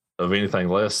success of anything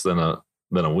less than a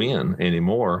win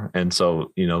anymore. And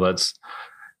so, that's,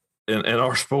 in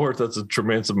our sport, that's a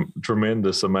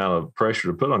tremendous amount of pressure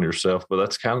to put on yourself, but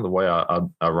that's kind of the way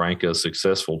I rank a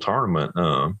successful tournament.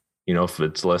 If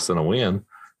it's less than a win,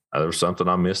 there was something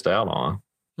I missed out on.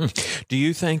 Do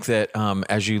you think that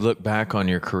as you look back on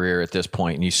your career at this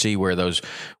point and you see where those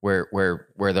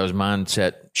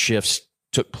mindset shifts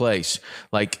took place,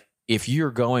 like if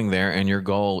you're going there and your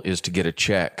goal is to get a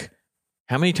check,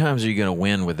 how many times are you going to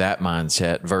win with that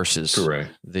mindset versus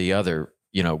the other,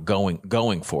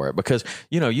 going for it? Because,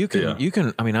 you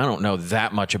can, I mean, I don't know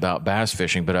that much about bass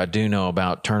fishing, but I do know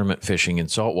about tournament fishing in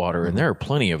saltwater. And there are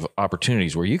plenty of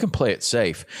opportunities where you can play it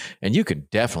safe, and you can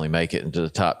definitely make it into the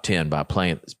top 10 by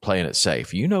playing it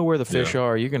safe. You know where the fish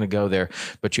are, you're going to go there,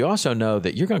 but you also know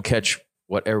that you're going to catch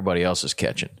what everybody else is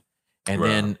catching. And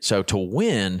then, so to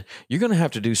win, you're going to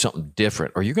have to do something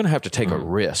different, or you're going to have to take a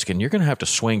risk, and you're going to have to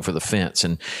swing for the fence.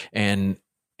 And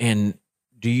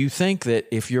do you think that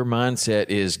if your mindset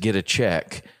is get a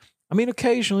check, I mean,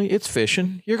 occasionally it's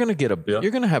fishing, you're going to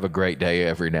you're going to have a great day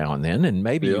every now and then, and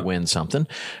maybe you win something,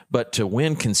 but to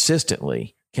win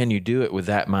consistently, can you do it with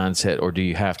that mindset, or do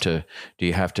you have to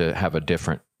have a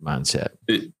different mindset?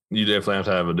 You definitely have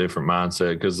to have a different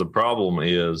mindset, because the problem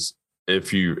is,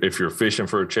 if you're fishing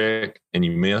for a check and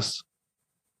you miss,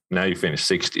 now you finish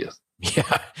 60th.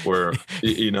 Yeah. Where,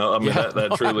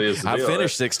 that truly is the deal. I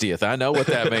finished 60th. I know what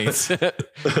that means.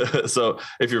 So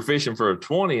if you're fishing for a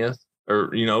 20th, or,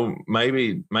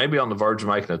 maybe on the verge of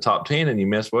making a top 10 and you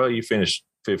miss, well, you finished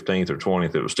 15th or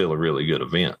 20th. It was still a really good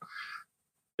event.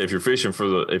 If you're fishing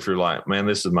if you're like, man,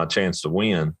 this is my chance to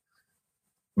win,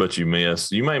 but you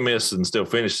miss, you may miss and still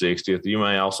finish 60th. You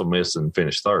may also miss and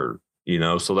finish third.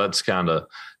 So that's kind of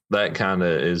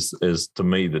is to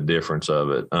me the difference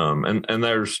of it. And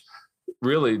there's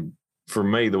really, for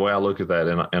me, the way I look at that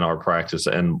in our practice,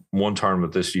 and one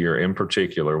tournament this year in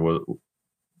particular was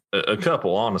a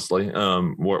couple, honestly,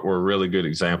 were really good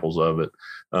examples of it.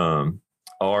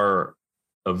 Our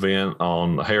event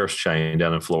on the Harris Chain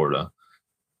down in Florida.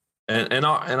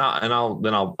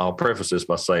 I'll preface this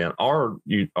by saying our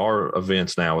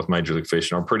events now with Major League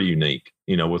Fishing are pretty unique.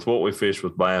 With what we fish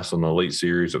with bass on the Elite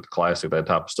Series or the Classic, that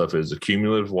type of stuff is a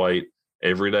cumulative weight.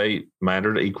 Every day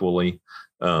mattered equally.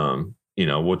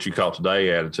 What you caught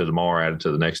today added to tomorrow, added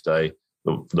to the next day.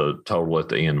 The total at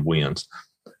the end wins.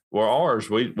 Where ours,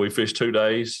 we fish 2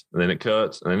 days, and then it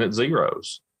cuts, and then it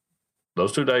zeros.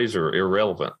 Those 2 days are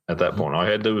irrelevant at that point. All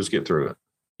you had to do was get through it.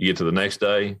 You get to the next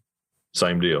day,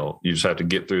 same deal. You just have to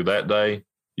get through that day.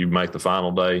 You make the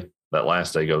final day. That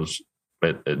last day goes,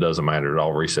 it doesn't matter. It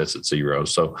all resets at zero.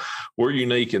 So we're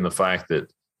unique in the fact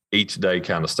that each day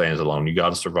kind of stands alone. You got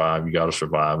to survive,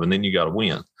 and then you got to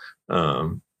win.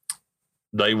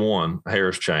 Day one,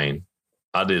 Harris Chain,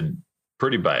 I did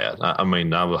pretty bad. I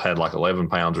had like 11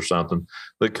 pounds or something.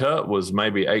 The cut was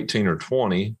maybe 18 or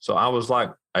 20. So I was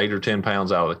like 8 or 10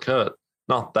 pounds out of the cut.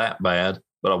 Not that bad,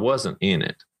 but I wasn't in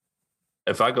it.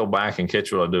 If I go back and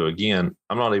catch what I do again,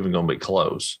 I'm not even going to be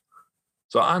close.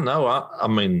 So I know,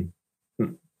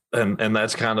 and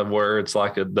that's kind of where it's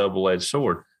like a double-edged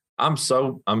sword. I'm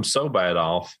so bad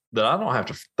off that I don't have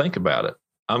to think about it.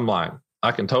 I'm like,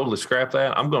 I can totally scrap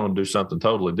that. I'm going to do something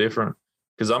totally different,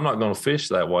 because I'm not going to fish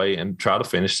that way and try to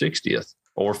finish 60th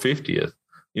or 50th,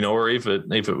 or if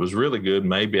it was really good,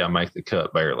 maybe I make the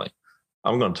cut barely.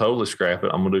 I'm going to totally scrap it.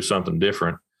 I'm going to do something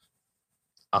different.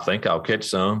 I think I'll catch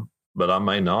some, but I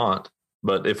may not.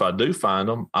 But if I do find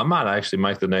them, I might actually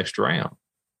make the next round,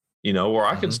 or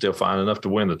I can still find enough to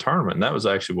win the tournament. And that was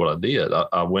actually what I did.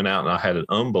 I went out and I had an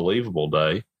unbelievable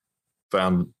day,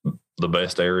 found the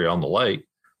best area on the lake,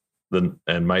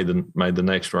 and made the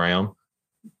next round,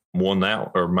 won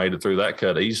that, or made it through that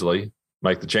cut easily,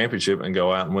 make the championship, and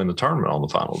go out and win the tournament on the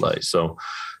final day. So,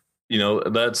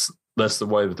 that's the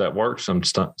way that works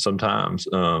sometimes.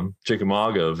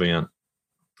 Chickamauga event,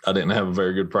 I didn't have a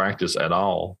very good practice at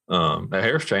all. At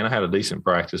Harris Chain, I had a decent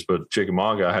practice, but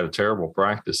Chickamauga, I had a terrible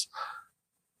practice.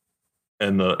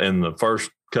 In the first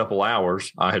couple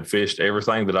hours, I had fished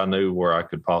everything that I knew where I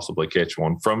could possibly catch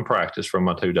one from practice from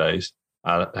my 2 days.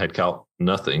 I had caught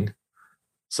nothing.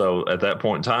 So at that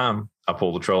point in time, I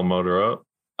pulled the trolling motor up.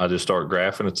 I just started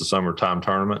graphing. It's a summertime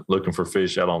tournament, looking for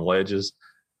fish out on ledges.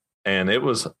 And it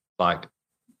was like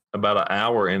about an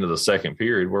hour into the second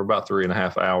period. We're about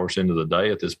 3.5 hours into the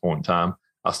day at this point in time.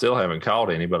 I still haven't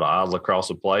caught any, but I idle across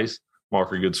the place,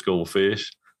 mark a good school of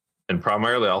fish. And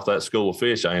primarily off that school of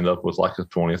fish, I ended up with like a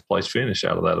 20th place finish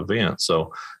out of that event.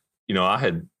 So, I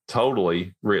had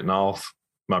totally written off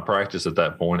my practice at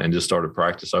that point and just started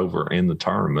practice over in the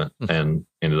tournament and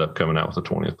ended up coming out with a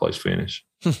 20th place finish.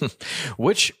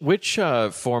 Which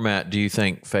format do you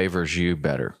think favors you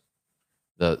better?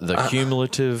 The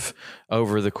cumulative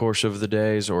over the course of the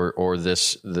days, or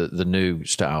the new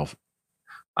style?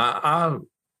 I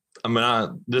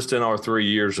just in our 3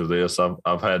 years of this,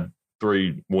 I've had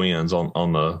three wins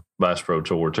on the Bass Pro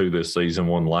Tour, 2 this season,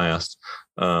 1 last.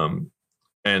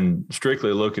 And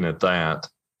strictly looking at that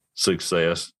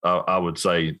success, I would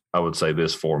say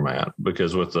this format,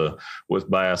 because with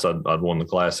Bass, I'd won the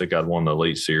Classic, I'd won the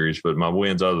Elite Series, but my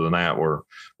wins other than that were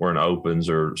in opens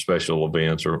or special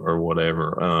events or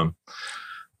whatever.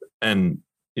 And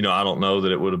I don't know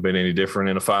that it would have been any different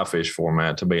in a 5-fish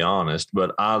format, to be honest,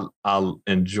 but I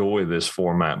enjoy this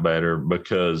format better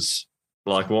because,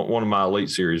 like, one of my Elite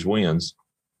Series wins,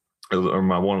 or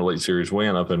my one Elite Series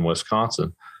win up in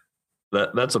Wisconsin,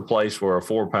 that's a place where a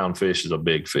 4-pound fish is a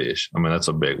big fish. I mean, that's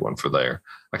a big one for there.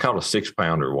 I caught a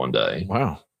 6-pounder one day.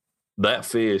 Wow. That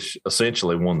fish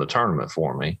essentially won the tournament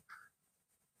for me.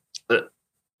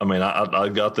 I mean, I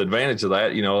got the advantage of that,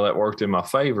 that worked in my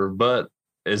favor, but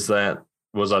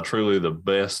was I truly the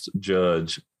best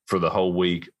judge for the whole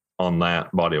week on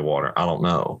that body of water? I don't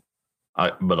know.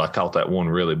 But I caught that one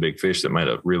really big fish that made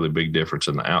a really big difference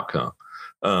in the outcome.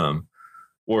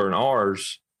 Where in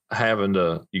ours,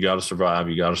 you got to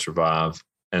survive.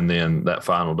 And then that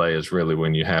final day is really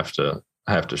when you have to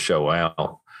show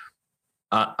out.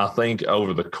 I think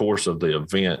over the course of the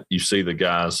event, you see the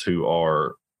guys who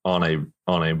are on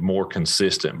a more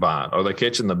consistent bite. Are they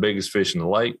catching the biggest fish in the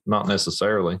lake? Not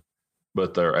necessarily,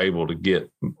 but they're able to get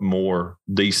more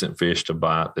decent fish to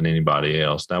bite than anybody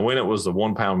else. Now, when it was the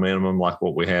 1 pound minimum, like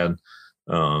what we had,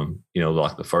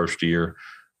 like the first year,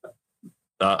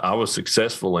 I was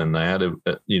successful in that.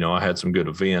 I had some good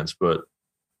events, but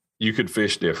you could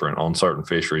fish different on certain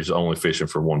fisheries, only fishing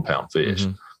for 1 pound fish.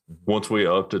 Mm-hmm. Once we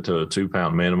upped it to a 2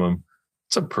 pound minimum,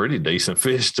 it's a pretty decent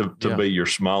fish to be your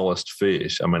smallest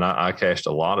fish. I mean, I cashed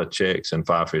a lot of checks in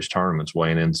 5-fish tournaments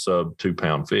weighing in sub 2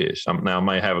 pound fish. Now I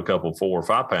may have a couple 4 or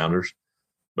 5 pounders,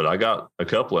 but I got a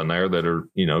couple in there that are,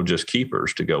 just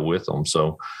keepers to go with them.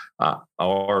 So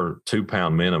our 2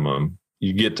 pound minimum,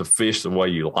 you get to fish the way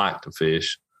you like to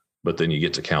fish, but then you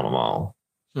get to count them all.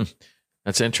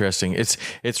 That's interesting.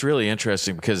 It's really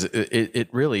interesting because it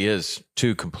really is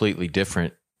 2 completely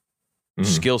different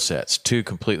skill sets, 2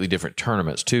 completely different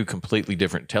tournaments, 2 completely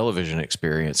different television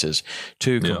experiences,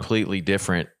 2 completely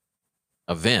different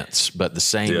events, but the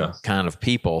same kind of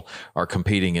people are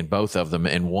competing in both of them.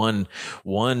 And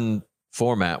one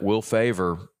format will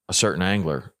favor a certain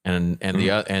angler, and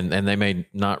they may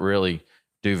not really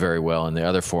do very well in the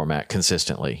other format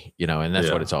consistently, and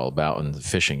that's what it's all about. And the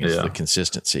fishing is the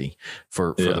consistency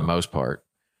for the most part.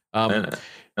 And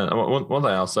one thing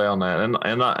I'll say on that,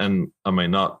 and I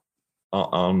mean, not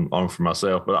on for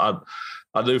myself, but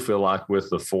I do feel like with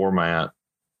the format,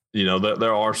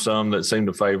 there are some that seem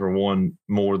to favor one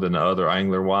more than the other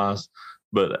angler wise.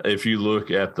 But if you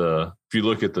look at the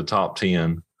top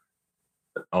 10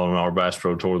 on our Bass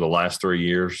Pro Tour the last 3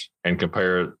 years and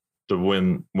compare it to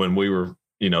when we were,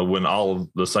 when all of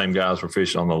the same guys were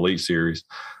fishing on the Elite Series,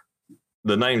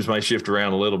 the names may shift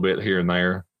around a little bit here and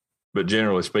there, but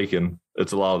generally speaking,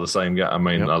 it's a lot of the same guys. I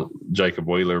mean, Jacob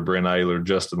Wheeler, Brent Ayler,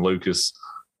 Justin Lucas.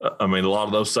 I mean, a lot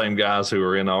of those same guys who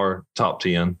are in our top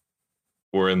 10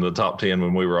 were in the top 10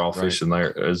 when we were all fishing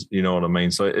there, as you know what I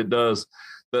mean? So it does,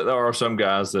 there are some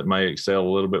guys that may excel a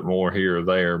little bit more here or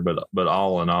there, but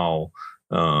all in all,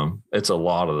 it's a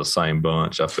lot of the same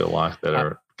bunch, I feel like, that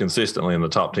are consistently in the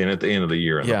top 10 at the end of the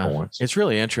year in the points. It's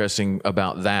really interesting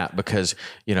about that because,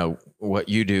 what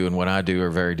you do and what I do are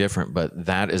very different, but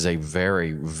that is a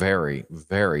very, very,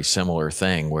 very similar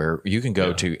thing where you can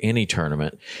go to any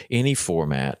tournament, any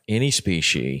format, any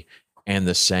species, and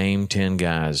the same 10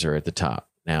 guys are at the top.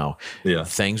 Now,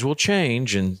 things will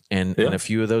change, and a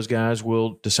few of those guys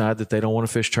will decide that they don't want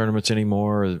to fish tournaments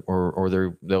anymore, or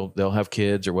they'll have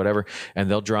kids or whatever, and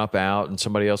they'll drop out, and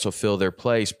somebody else will fill their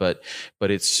place. But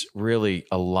it's really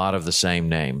a lot of the same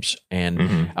names,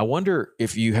 and I wonder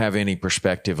if you have any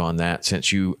perspective on that,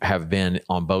 since you have been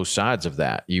on both sides of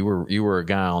that. You were a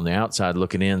guy on the outside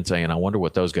looking in, saying, "I wonder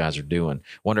what those guys are doing.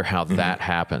 Wonder how that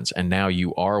happens." And now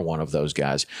you are one of those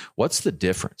guys. What's the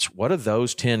difference? What do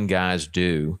those 10 guys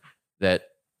do that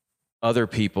other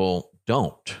people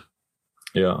don't?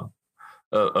 Yeah.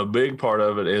 A big part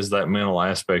of it is that mental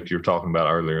aspect you're talking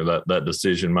about earlier, that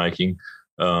decision making,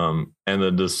 and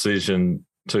the decision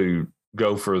to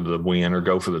go for the win or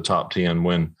go for the top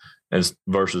 10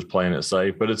 versus playing it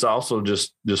safe. But it's also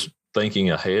just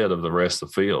thinking ahead of the rest of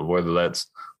the field, whether that's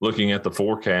looking at the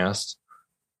forecast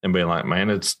and being like,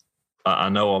 man, I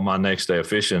know on my next day of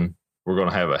fishing, we're going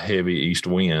to have a heavy east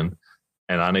wind.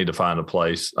 And I need to find a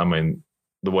place. I mean,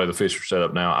 the way the fish are set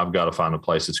up now, I've got to find a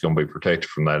place that's going to be protected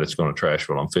from that. It's going to trash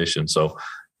what I'm fishing. So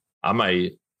I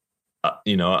may,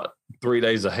 3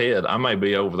 days ahead, I may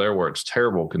be over there where it's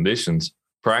terrible conditions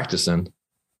practicing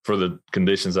for the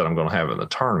conditions that I'm going to have in the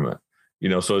tournament.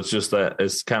 So it's just that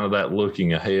it's kind of that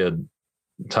looking ahead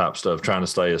type stuff, trying to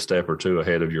stay a step or two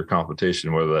ahead of your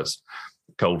competition, whether that's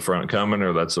cold front coming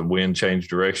or that's a wind change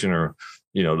direction or,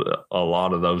 a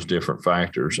lot of those different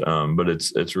factors. But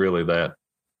it's really that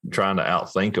trying to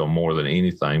outthink them more than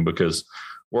anything, because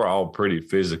we're all pretty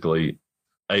physically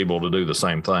able to do the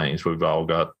same things. We've all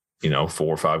got, 4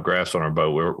 or 5 graphs on our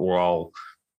boat. We're all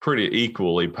pretty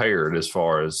equally paired as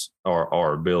far as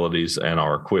our abilities and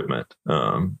our equipment.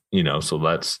 So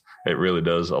it really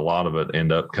does, a lot of it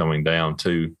end up coming down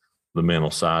to the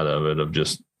mental side of it, of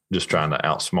just trying to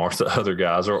outsmart the other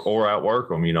guys or outwork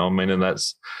them, and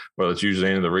that's, well, it's usually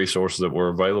any of the resources that we're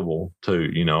available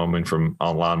to, from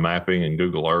online mapping and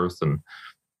Google Earth and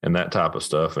that type of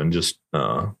stuff. And just,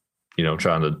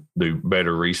 trying to do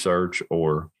better research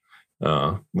or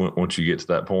once you get to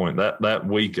that point, that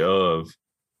week of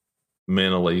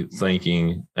mentally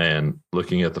thinking and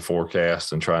looking at the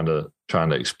forecast and trying to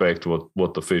expect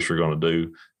what the fish are going to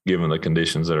do given the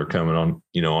conditions that are coming on,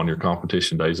 on your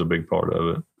competition day is a big part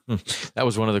of it. That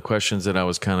was one of the questions that I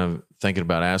was kind of thinking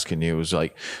about asking you, was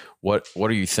like, what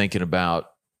are you thinking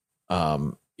about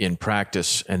in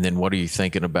practice? And then what are you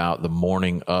thinking about the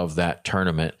morning of that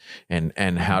tournament,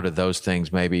 and how do those things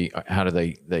how do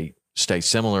they stay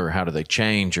similar? Or how do they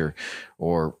change,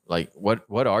 or like,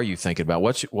 what are you thinking about?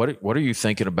 What are you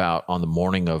thinking about on the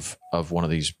morning of one of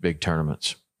these big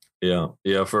tournaments? Yeah.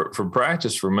 For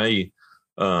practice, for me,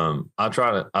 I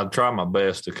try my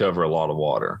best to cover a lot of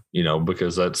water,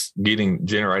 because that's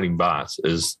generating bites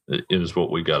is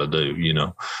what we got to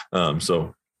do,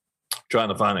 so trying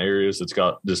to find areas that's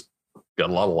got a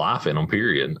lot of life in them,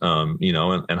 period.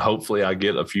 And hopefully I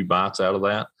get a few bites out of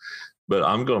that, but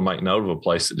I'm going to make note of a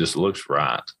place that just looks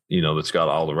right, that's got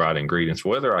all the right ingredients,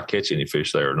 whether I catch any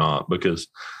fish there or not, because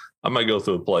I may go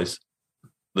through a place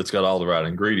that's got all the right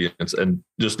ingredients and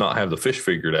just not have the fish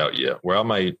figured out yet, where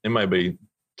it may be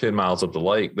 10 miles up the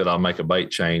lake that I'll make a bait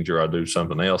change or I'll do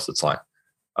something else. It's like,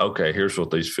 okay, here's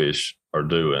what these fish are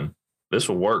doing. This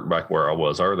will work back where I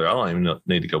was earlier. I don't even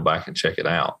need to go back and check it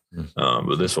out.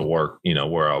 But this will work,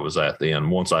 where I was at then,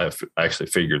 once I have actually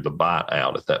figured the bite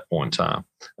out at that point in time.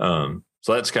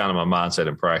 So that's kind of my mindset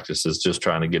in practice, is just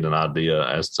trying to get an idea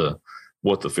as to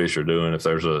what the fish are doing. If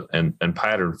there's and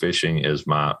pattern fishing is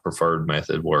my preferred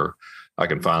method, where I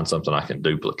can find something I can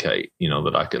duplicate,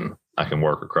 that I can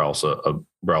work across a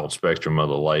broad spectrum of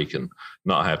the lake and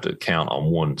not have to count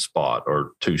on one spot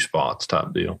or 2 spots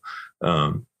type deal.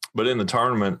 But in the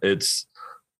tournament, it's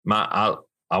I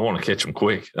want to catch them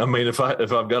quick. I mean, if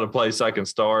I've got a place I can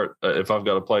start, if I've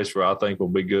got a place where I think will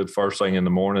be good first thing in the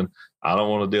morning, I don't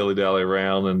want to dilly-dally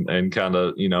around and kind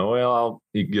of, I'll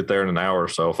get there in an hour or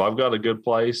so. If I've got a good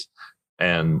place,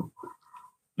 and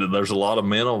there's a lot of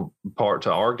mental part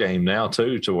to our game now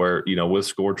too, to where, with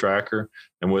Score Tracker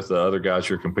and with the other guys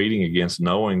you're competing against,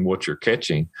 knowing what you're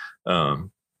catching,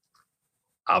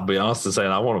 I'll be honest and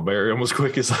saying I want to bury them as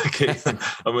quick as I can.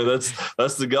 I mean,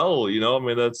 that's the goal, I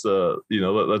mean, that's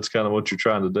that's kind of what you're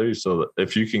trying to do. So that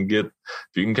if you can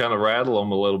kind of rattle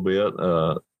them a little bit,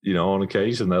 on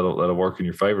occasion, that'll work in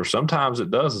your favor. Sometimes it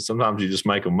does, and sometimes you just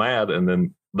make them mad, and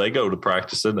then they go to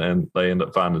practicing and they end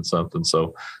up finding something.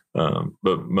 So,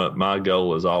 but my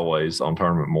goal is always on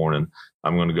tournament morning,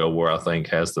 I'm going to go where I think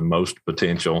has the most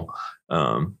potential,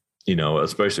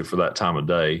 especially for that time of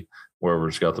day, wherever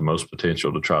it's got the most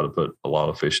potential to try to put a lot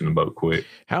of fish in the boat quick.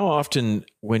 How often,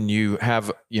 when you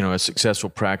have, a successful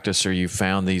practice, or you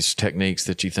found these techniques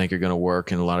that you think are going to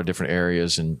work in a lot of different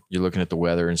areas, and you're looking at the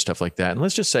weather and stuff like that, and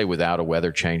let's just say without a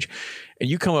weather change, and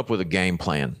you come up with a game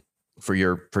plan for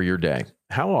your day,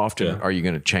 how often are you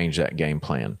going to change that game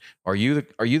plan? Are you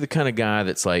the kind of guy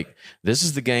that's like, this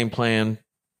is the game plan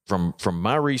from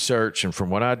my research and from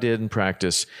what I did in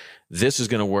practice, this is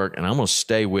going to work, and I'm going to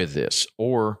stay with this?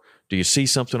 Or do you see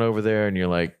something over there and you're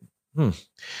like,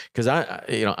 because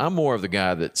I'm more of the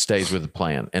guy that stays with the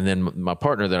plan. And then my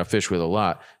partner that I fish with a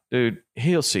lot, dude,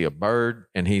 he'll see a bird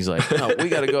and he's like, no, we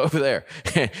got to go over there.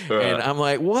 And I'm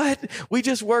like, what? We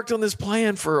just worked on this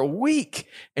plan for a week,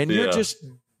 and you're just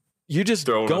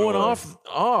going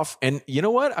off. And you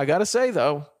know what? I got to say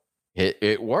though,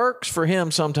 it works for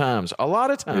him sometimes, a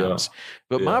lot of times,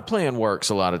 but my plan works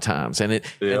a lot of times. And and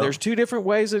there's 2 different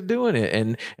ways of doing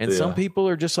it. And some people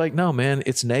are just like, no, man,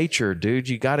 it's nature, dude.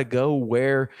 You got to go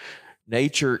where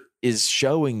nature is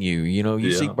showing you,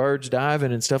 you see birds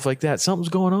diving and stuff like that. Something's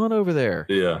going on over there.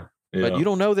 Yeah. But you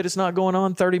don't know that it's not going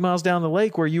on 30 miles down the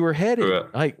lake where you were headed.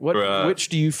 Right. Like which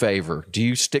do you favor? Do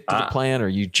you stick to the plan, or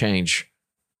you change?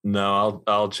 No,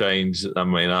 I'll change. I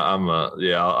mean,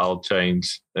 I'll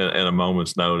change in a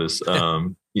moment's notice. I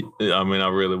mean, I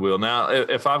really will. Now,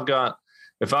 if I've got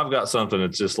if I've got something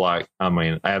that's just like, I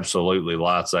mean, absolutely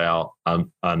lights out,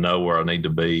 I know where I need to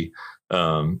be.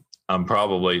 I'm not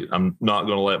going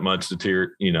to let much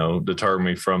deter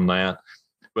me from that.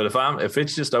 But if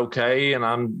it's just okay and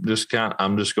I'm just going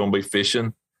to be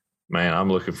fishing, man, I'm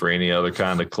looking for any other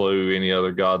kind of clue, any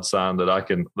other God sign that I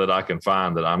can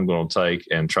find that I'm going to take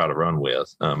and try to run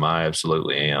with. I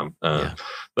absolutely am.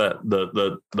 That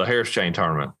the Harris Chain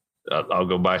tournament, I'll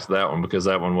go back to that one because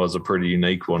that one was a pretty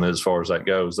unique one as far as that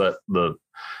goes. So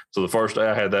the first day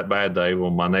I had that bad day. Well,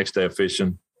 my next day of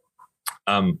fishing,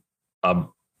 I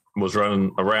was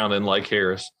running around in Lake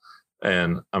Harris,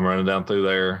 and I'm running down through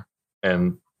there,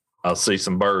 and I'll see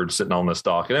some birds sitting on this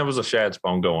dock, and it was a shad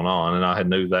spawn going on, and I had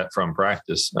knew that from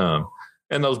practice.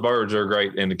 And those birds are a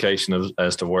great indication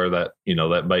as to where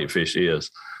that bait fish is.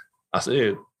 I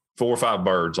see 4 or 5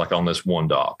 birds like on this one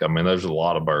dock. I mean, there's a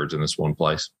lot of birds in this one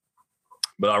place.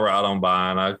 But I ride on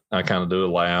by and I kind of do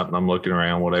a lap and I'm looking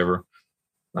around, whatever.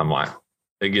 I'm like,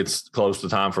 it gets close to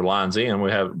time for lines in. We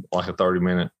have like a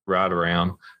 30-minute ride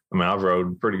around. I mean, I've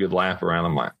rode a pretty good lap around.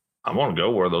 I'm like, I want to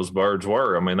go where those birds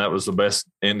were. I mean, that was the best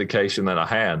indication that I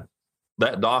had.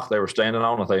 That dock they were standing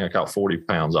on, I think I caught 40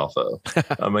 pounds off of.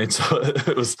 I mean, so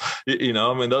it was,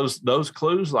 those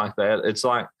clues like that. It's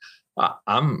like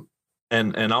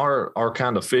and our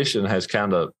kind of fishing has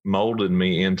kind of molded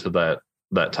me into that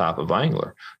type of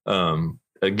angler.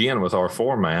 Again, with our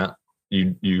format,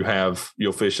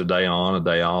 you'll fish a day on, a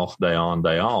day off, day on,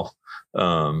 day off.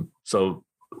 So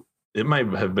it may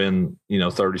have been,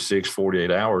 36,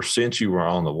 48 hours since you were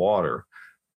on the water.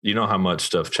 You know how much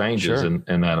stuff changes in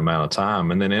that amount of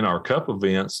time. And then in our cup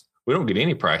events, we don't get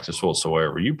any practice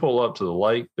whatsoever. You pull up to the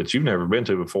lake that you've never been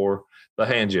to before, they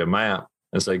hand you a map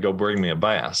and say, go bring me a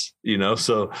bass,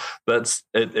 so that's,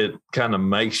 it kind of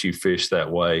makes you fish that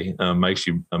way, makes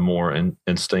you a more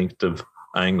instinctive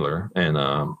angler.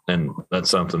 And that's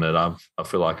something that I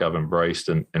feel like I've embraced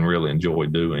and really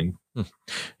enjoyed doing.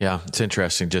 Yeah. It's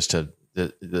interesting just to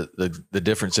the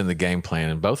difference in the game plan,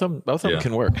 and both of them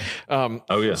can work.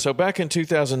 So back in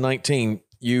 2019,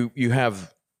 you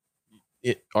have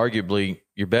it arguably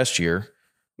your best year.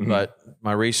 But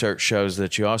my research shows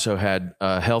that you also had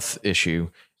a health issue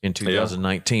in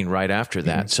 2019 right after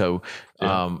that. So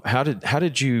how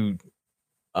did you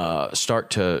start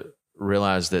to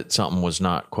realize that something was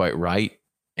not quite right,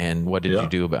 and what did you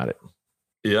do about it?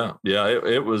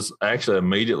 It was actually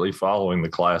immediately following the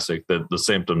Classic that the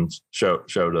symptoms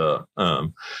showed up.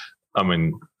 I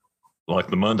mean, like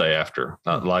the Monday after,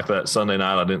 like that Sunday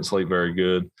night, I didn't sleep very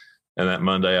good. And that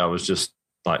Monday I was just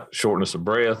like shortness of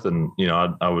breath. And,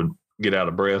 I would get out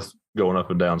of breath going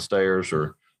up and down stairs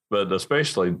but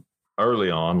especially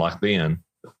early on, like then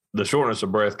the shortness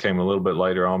of breath came a little bit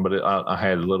later on, but I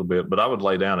had a little bit, but I would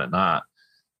lay down at night.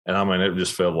 And I mean, it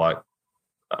just felt like,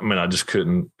 I just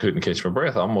couldn't catch my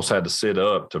breath. I almost had to sit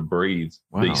up to breathe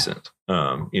decent.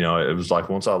 It was like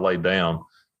once I laid down,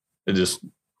 I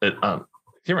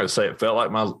can't really say it felt like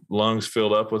my lungs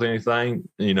filled up with anything,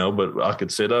 but I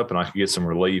could sit up and I could get some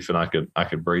relief and I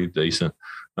could breathe decent.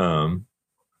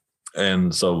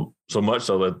 And so much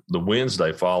so that the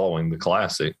Wednesday following the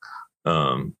Classic,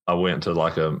 I went to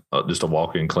like just a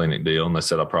walk-in clinic deal, and they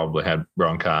said I probably had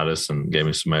bronchitis and gave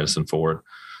me some medicine for it.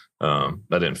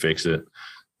 That didn't fix it.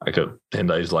 10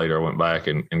 days later, I went back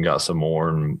and got some more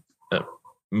and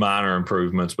minor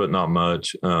improvements, but not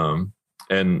much.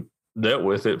 And dealt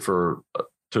with it for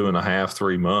 2.5,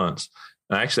 3 months.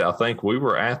 And actually, I think we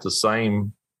were at the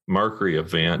same Mercury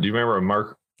event. Do you remember a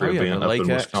Mercury event up in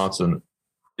Wisconsin?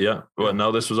 Yeah. Well,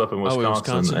 no, this was up in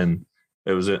Wisconsin. And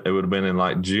it would have been in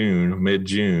like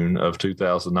mid-June of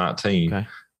 2019. Okay.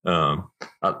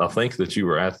 I think that you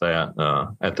were at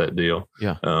that deal.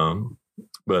 Yeah.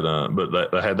 But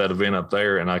I had that event up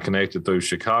there, and I connected through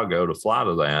Chicago to fly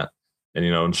to that. And,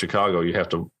 in Chicago, it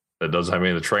doesn't have any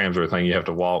of the trams or anything. You have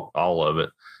to walk all of it.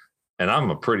 And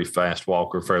I'm a pretty fast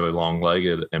walker, fairly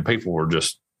long-legged, and people were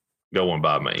just going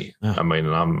by me. Yeah. I mean,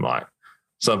 and I'm like,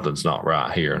 something's not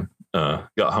right here.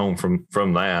 Got home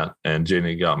from that, and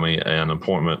Jenny got me an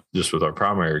appointment just with our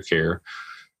primary care,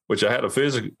 which I had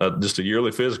just a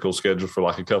yearly physical scheduled for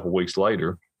like a couple weeks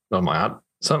later. I'm like,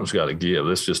 something's got to give.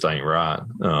 This just ain't right.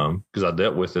 Because I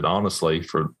dealt with it honestly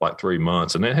for like 3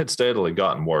 months, and it had steadily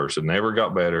gotten worse. It never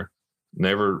got better,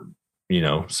 never,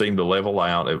 seemed to level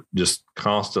out. It just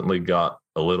constantly got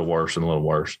a little worse and a little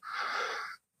worse.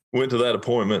 Went to that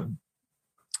appointment,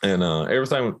 and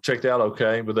everything checked out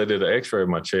okay, but they did an x-ray of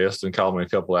my chest and called me a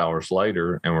couple hours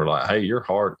later and were like, hey, your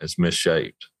heart is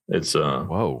misshaped. It's,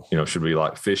 should be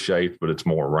like fish shaped, but it's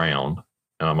more round.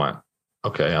 And I'm like,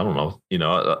 okay, I don't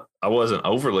know. I wasn't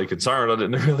overly concerned. I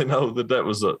didn't really know that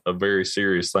was a very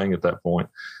serious thing at that point.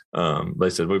 They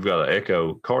said, we've got an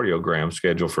echocardiogram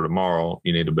scheduled for tomorrow.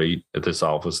 You need to be at this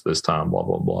office this time, blah,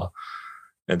 blah, blah.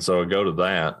 And so I go to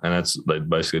that, and they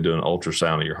basically do an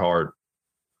ultrasound of your heart.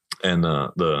 And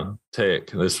the tech,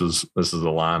 this is a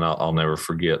line I'll never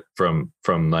forget from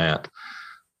that.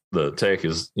 The tech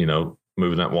is,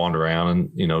 moving that wand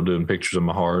around and, doing pictures of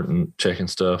my heart and checking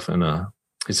stuff. And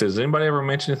he says, anybody ever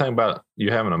mention anything about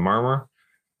you having a murmur?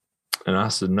 And I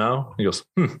said, no. He goes,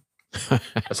 I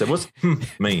said, what's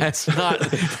mean? That's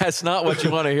not what you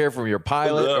want to hear from your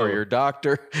pilot or your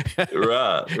doctor.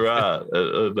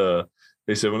 Right.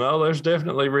 He said, well, no, there's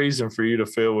definitely reason for you to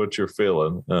feel what you're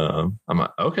feeling. I'm like,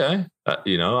 okay.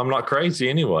 I'm not crazy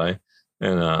anyway.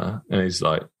 And he's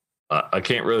like, I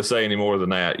can't really say any more than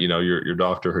that. Your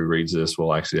doctor who reads this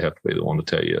will actually have to be the one to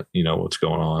tell you, what's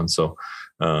going on. So,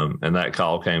 and that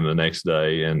call came the next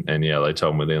day. And yeah, they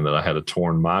told me then that I had a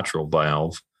torn mitral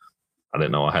valve. I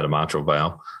didn't know I had a mitral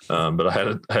valve, but I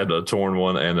had a torn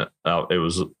one, and it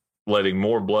was letting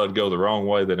more blood go the wrong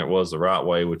way than it was the right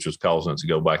way, which was causing it to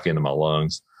go back into my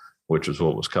lungs, which is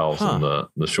what was causing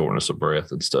the shortness of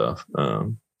breath and stuff.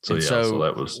 So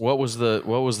that was, what was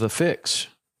the fix?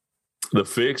 The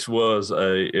fix was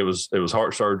it was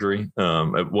heart surgery.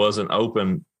 It wasn't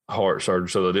open heart surgery,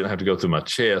 so they didn't have to go through my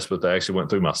chest, but they actually went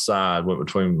through my side, went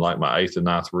between like my 8th and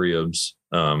 9th ribs,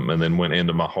 and then went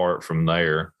into my heart from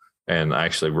there. And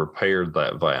actually repaired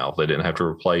that valve. They didn't have to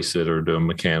replace it or do a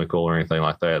mechanical or anything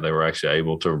like that. They were actually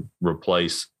able to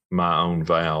replace my own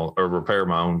valve or repair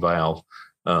my own valve,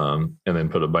 and then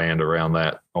put a band around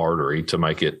that artery to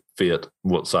make it fit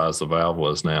what size the valve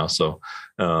was now. So,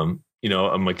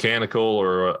 a mechanical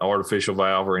or an artificial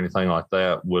valve or anything like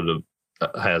that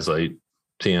has a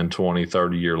 10, 20,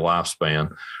 30 year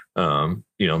lifespan. Then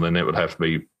it would have to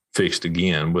be fixed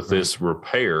again. With this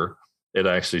repair, it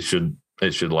actually should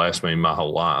last me my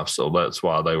whole life. So that's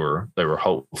why they were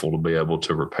hopeful to be able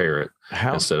to repair it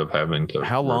instead of having to.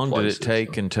 How long did it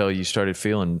take until you started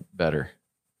feeling better?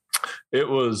 It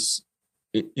was,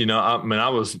 I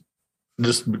was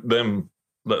just them.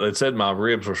 It said my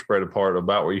ribs were spread apart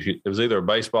about where it was either a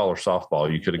baseball or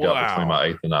softball. You could have got between my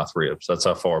 8th and 9th ribs. That's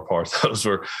how far apart those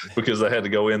were, because they had to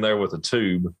go in there with a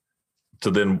tube to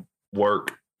then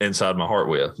work inside my heart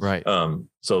with. Right.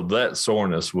 So that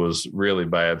soreness was really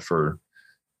bad for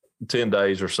 10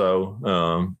 days or so.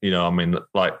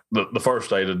 Like the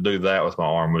first day to do that with my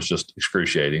arm was just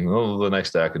excruciating. Well, the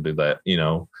next day I could do that,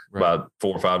 By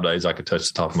 4 or 5 days I could touch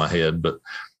the top of my head, but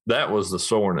that was the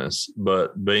soreness.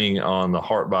 But being on the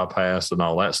heart bypass and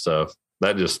all that stuff,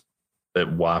 it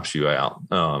wipes you out.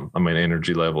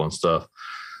 Energy level and stuff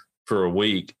for a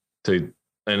week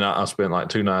and I spent like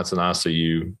 2 nights in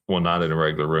ICU, 1 night in a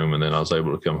regular room, and then I was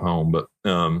able to come home. But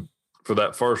for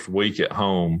that first week at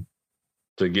home,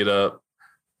 to get up,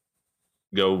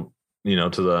 go,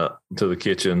 to the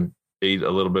kitchen, eat a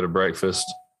little bit of breakfast,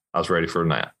 I was ready for a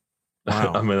nap.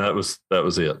 Wow. that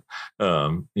was it.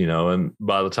 And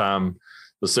by the time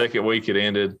the second week had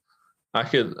ended, I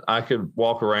could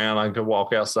walk around, I could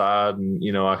walk outside, and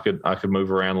I could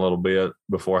move around a little bit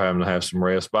before having to have some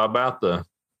rest. By about the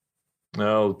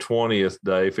 20th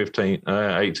day,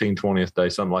 20th day,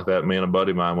 something like that, me and a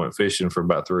buddy of mine went fishing for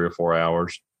about 3 or 4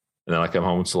 hours, and then I come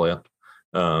home and slept.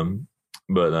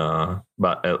 But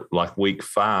at like week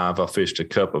 5, I fished a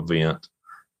cup event,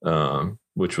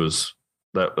 which was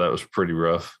that was pretty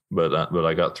rough, but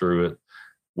I got through it.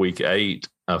 Week 8,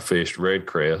 I fished red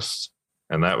crest,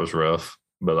 and that was rough,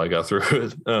 but I got through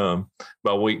it.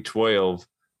 By week 12,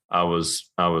 I was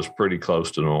pretty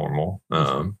close to normal.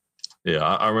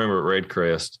 I remember at Red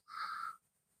Crest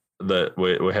that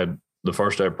we had the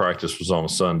first day of practice was on a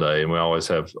Sunday, and we always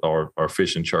have our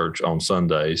fishing church on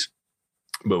Sundays,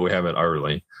 but we have it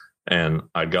early. And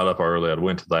I got up early. I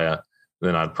went to that.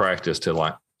 Then I'd practice till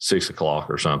like 6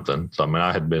 o'clock or something. So,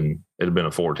 it had been a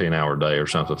 14-hour day or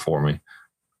something for me.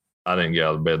 I didn't get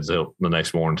out of bed till the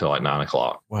next morning till like 9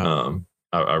 o'clock. Wow.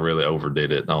 I really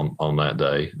overdid it on that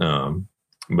day.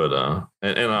 But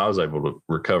I was able to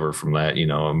recover from that,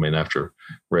 after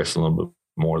resting a little bit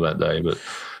more that day. But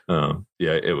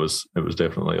it was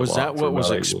definitely was that what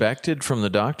was expected from the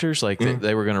doctors? Like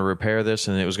they were going to repair this,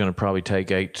 and it was going to probably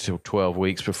take 8 to 12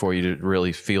 weeks before you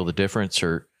really feel the difference,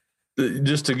 or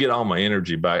just to get all my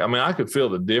energy back. I could feel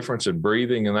the difference in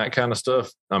breathing and that kind of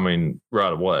stuff.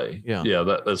 right away. Yeah.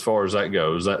 That as far as that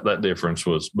goes, that difference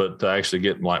was, but to actually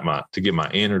get my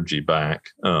energy back.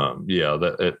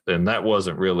 That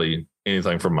wasn't really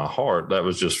anything from my heart. That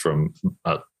was just from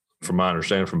my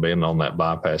understanding from being on that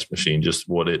bypass machine, just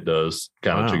what it does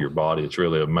kind of to your body. It's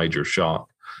really a major shock.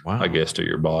 I guess, to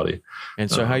your body. And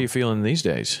so how you feeling these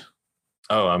days?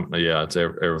 Oh, it's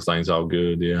everything's all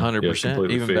good. Yeah.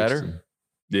 100%, even better.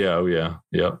 Yeah. Oh yeah.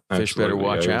 Yep. Fish better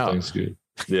watch out. Everything's good.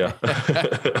 Yeah.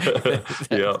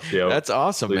 Yeah. That's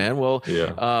awesome, man. Well,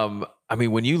 I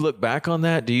mean, when you look back on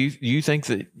that, do you think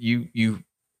that you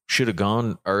should have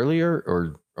gone earlier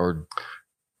or?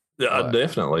 Yeah,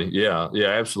 definitely. Yeah.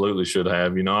 Absolutely should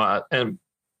have.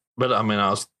 But I mean, I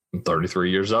was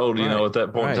 33 years old. You know, at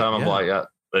that point in time, I'm like,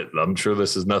 I'm sure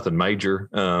this is nothing major.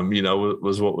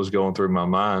 Was what was going through my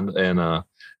mind, and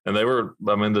they were.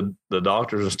 I mean, the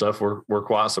doctors and stuff were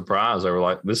quite surprised. They were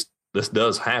like, this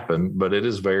does happen, but it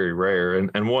is very rare.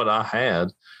 And what I had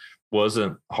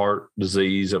wasn't heart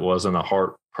disease. It wasn't a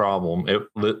heart problem. It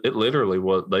literally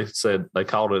was. They said they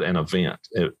called it an event.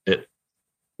 It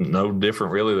no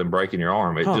different really than breaking your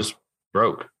arm. It just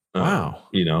broke. Wow.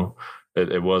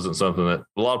 It wasn't something that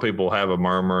a lot of people have a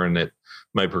murmur and it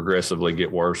may progressively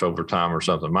get worse over time or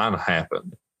something. Mine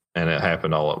happened, and it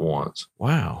happened all at once.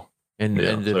 Wow. And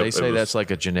did they say that's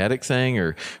like a genetic thing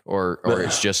or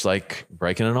it's just like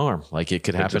breaking an arm? Like it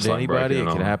could happen to anybody. It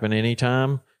could happen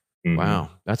anytime. Mm-hmm. Wow.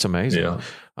 That's amazing. Yeah.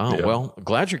 Oh, yeah. Well,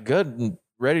 glad you're good and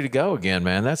ready to go again,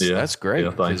 man. That's great.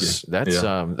 Yeah, thank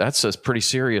you. That's a pretty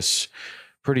serious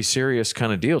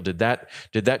kind of deal. Did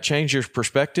that change your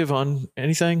perspective on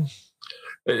anything?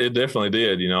 It definitely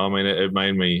did. I mean, it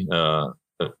made me,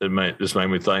 just made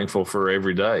me thankful for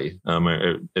every day. I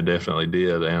mean, it definitely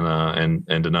did. And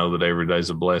to know that every day is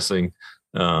a blessing.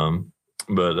 But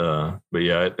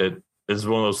yeah, it's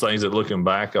one of those things that looking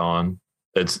back on,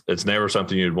 it's never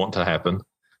something you'd want to happen,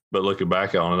 but looking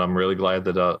back on it, I'm really glad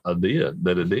that it did,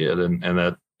 and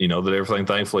that, that everything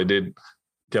thankfully did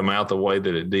come out the way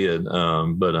that it did.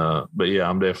 But yeah,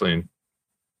 I'm definitely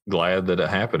glad that it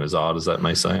happened, as odd as that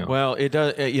may sound. Well, it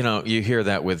does. You hear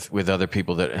that with other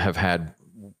people that have had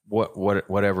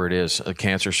whatever it is,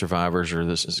 cancer survivors, or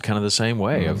this is kind of the same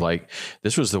way of like,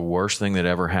 this was the worst thing that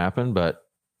ever happened, but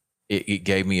it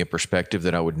gave me a perspective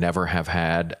that I would never have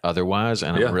had otherwise.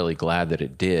 And I'm really glad that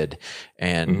it did.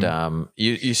 And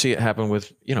you see it happen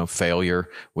with, failure,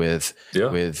 with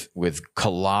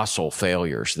colossal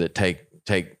failures that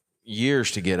take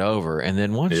years to get over. And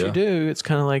then once you do, it's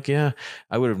kind of like,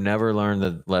 I would have never learned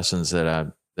the lessons that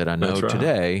I know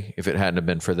today if it hadn't have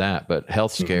been for that. But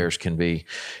health scares can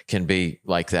be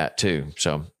like that too.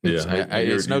 So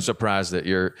it's no surprise that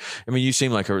you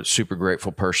seem like a super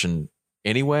grateful person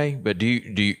anyway, but do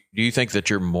you think that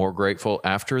you're more grateful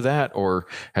after that, or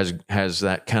has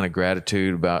that kind of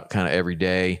gratitude about kind of every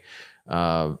day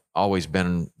always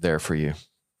been there for you?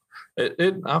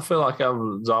 I feel like I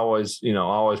was always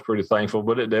pretty thankful,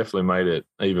 but it definitely made it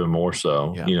even more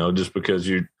so, just because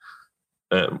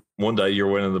one day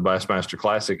you're winning the Bassmaster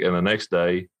Classic and the next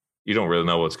day you don't really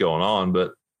know what's going on,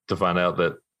 but to find out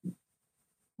that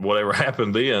whatever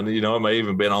happened then, it may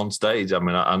even been on stage. I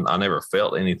mean, I never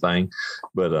felt anything,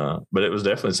 but it was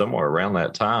definitely somewhere around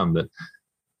that time that,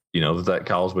 that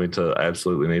caused me to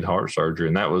absolutely need heart surgery.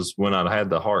 And that was when I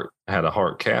had a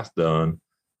heart cath done,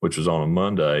 which was on a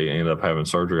Monday. I ended up having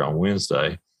surgery on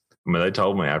Wednesday. I mean, they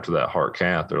told me after that heart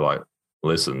cath, they're like,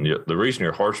 listen, the reason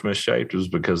your heart's misshaped is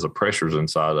because the pressures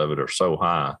inside of it are so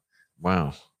high.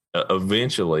 Wow.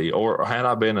 Eventually, or had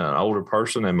I been an older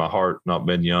person and my heart not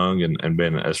been young and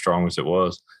been as strong as it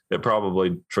was, it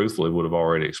probably truthfully would have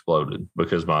already exploded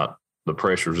because the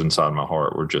pressures inside my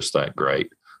heart were just that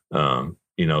great.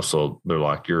 So they're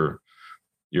like, you're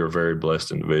a very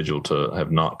blessed individual to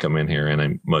have not come in here in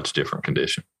a much different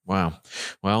condition. Wow.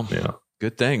 Well,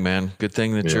 good thing, man. Good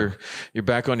thing that you're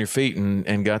back on your feet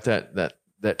and got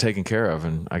that taken care of.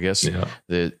 And I guess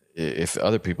that if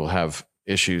other people have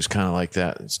issues kind of like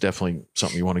that, it's definitely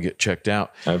something you want to get checked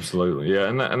out. Absolutely. Yeah.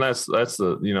 And that's that's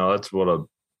what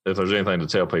if there's anything to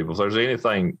tell people, if there's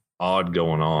anything odd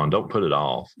going on, don't put it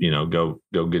off, go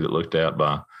get it looked at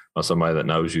by somebody that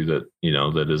knows you, that,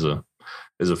 that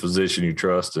is a physician you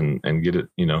trust, and get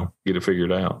it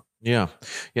figured out. Yeah.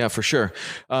 Yeah, for sure.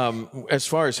 As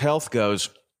far as health goes,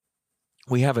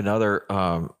 we have another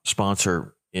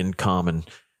sponsor in common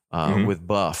with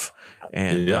Buff,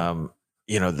 and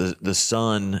the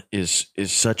sun is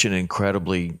such an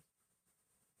incredibly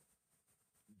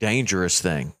dangerous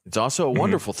thing. It's also a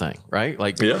wonderful thing, right?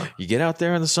 Like you get out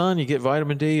there in the sun, you get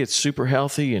vitamin D, it's super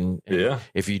healthy. And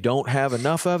if you don't have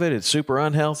enough of it, it's super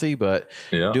unhealthy, but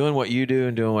doing what you do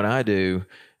and doing what I do,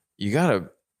 you gotta,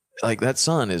 like, that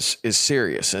sun is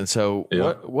serious. And so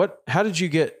how did you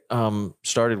get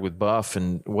started with Buff,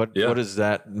 and what does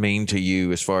that mean to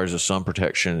you as far as the sun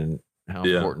protection and how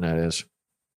important that is?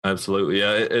 Absolutely.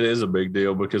 Yeah, it is a big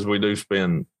deal because we do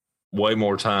spend way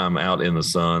more time out in the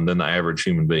sun than the average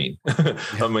human being.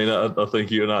 I mean, I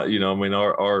think you and I, I mean,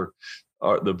 our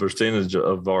the percentage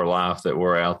of our life that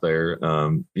we're out there,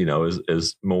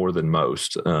 is more than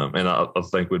most. And I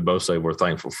think we'd both say we're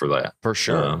thankful for that. For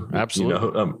sure.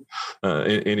 Absolutely.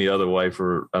 Any other way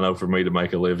for me to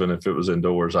make a living, if it was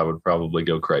indoors, I would probably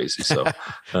go crazy. So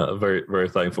very, very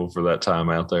thankful for that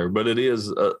time out there. But it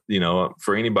is,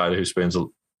 for anybody who spends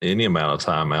any amount of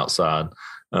time outside,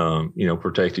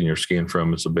 protecting your skin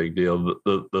from it's a big deal.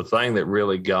 The thing that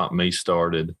really got me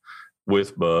started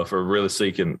with buff, or really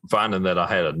finding that I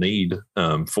had a need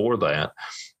for that,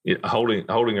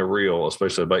 holding a reel,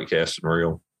 especially a bait casting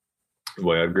reel, the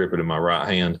way I grip it in my right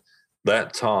hand,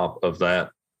 that top of that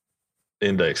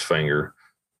index finger,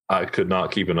 I could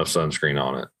not keep enough sunscreen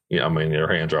on it. I mean,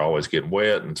 your hands are always getting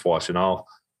wet and it's washing off.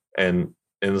 And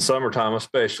in the summertime,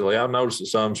 especially, I've noticed it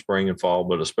some spring and fall,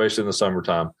 but especially in the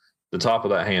summertime, the top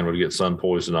of that hand would get sun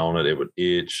poison on it. It would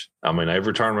itch. I mean,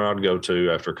 every tournament I'd go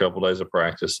to, after a couple of days of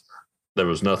practice, there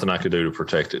was nothing I could do to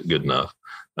protect it good enough.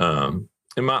 And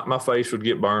my face would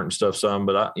get burnt and stuff some,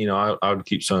 but I would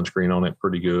keep sunscreen on it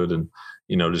pretty good and,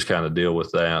 just kind of deal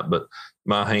with that. But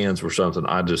my hands were something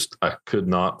I could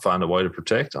not find a way to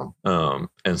protect them.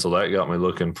 And so that got me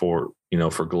looking for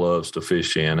gloves to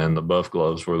fish in, and the buff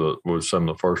gloves were some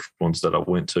of the first ones that I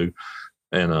went to.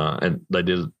 And they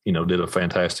did a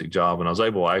fantastic job. And I was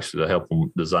able actually to help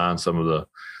them design some of the,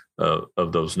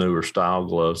 of those newer style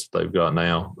gloves that they've got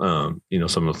now,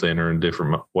 some of the thinner and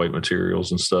different weight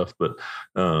materials and stuff. But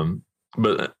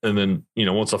then,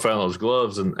 once I found those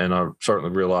gloves and I certainly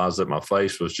realized that my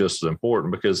face was just as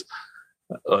important, because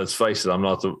let's face it,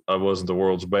 I wasn't the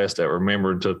world's best at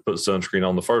remembering to put sunscreen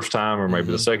on the first time, or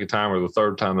maybe the second time or the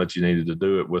third time that you needed to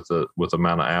do it with the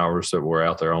amount of hours that we're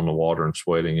out there on the water and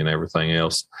sweating and everything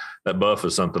else. That buff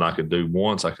is something I could do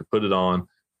once. I could put it on,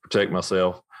 protect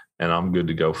myself, and I'm good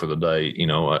to go for the day.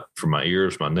 For my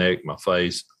ears, my neck, my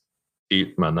face,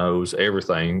 my nose,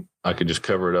 everything, I could just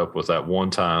cover it up with that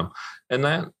one time. And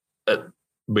that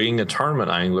being a tournament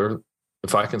angler,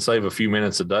 if I can save a few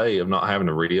minutes a day of not having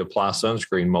to reapply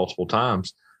sunscreen multiple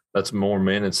times, that's more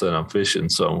minutes than I'm fishing.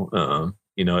 So,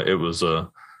 it was a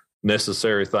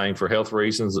necessary thing for health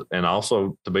reasons. And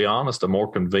also, to be honest, a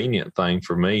more convenient thing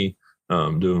for me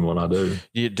doing what I do.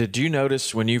 Did you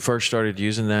notice when you first started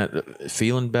using that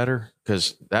feeling better?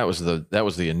 Because that's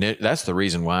the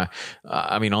reason why.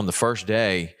 On the first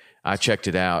day, I checked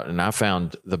it out and I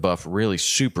found the buff really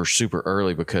super, super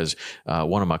early, because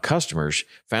one of my customers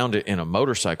found it in a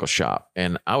motorcycle shop,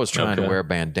 and I was trying to wear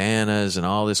bandanas and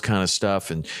all this kind of stuff,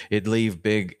 and it'd leave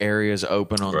big areas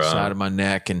open on the side of my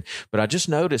neck. But I just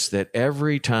noticed that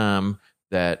every time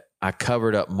that I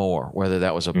covered up more, whether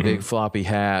that was a big floppy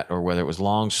hat or whether it was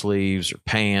long sleeves or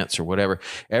pants or whatever,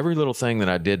 every little thing that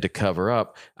I did to cover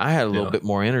up, I had a little bit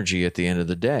more energy at the end of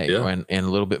the day, and a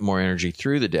little bit more energy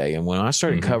through the day. And when I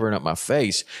started covering up my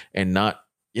face and not,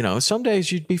 some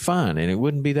days you'd be fine and it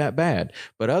wouldn't be that bad.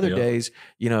 But other days,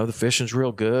 the fishing's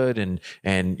real good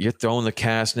and you're throwing the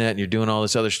cast net and you're doing all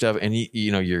this other stuff, and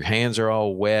your hands are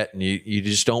all wet and you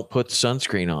just don't put the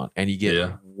sunscreen on and you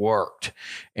get worked.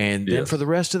 And then for the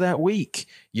rest of that week,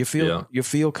 you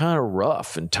feel kind of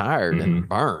rough and tired and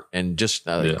burnt and just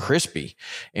crispy.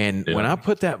 And when I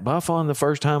put that buff on the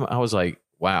first time, I was like,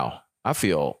 wow, I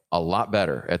feel a lot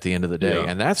better at the end of the day.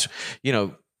 And that's,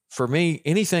 for me,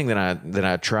 anything that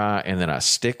I try and that I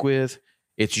stick with,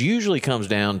 it usually comes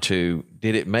down to,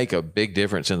 did it make a big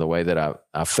difference in the way that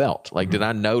I felt? Like, did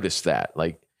I notice that?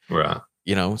 Like, right.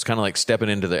 It's kind of like stepping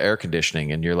into the air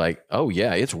conditioning and you're like, oh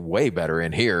yeah, it's way better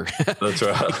in here. That's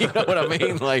right. You know what I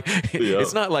mean? Like,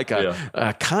 it's not like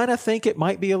I kind of think it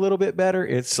might be a little bit better.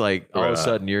 It's like all of a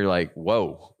sudden you're like,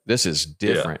 whoa, this is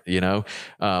different,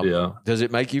 Does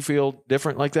it make you feel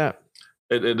different like that?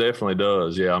 It definitely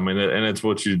does. Yeah. And it's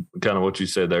what you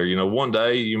said there, one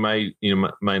day you may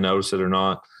notice it or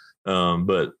not.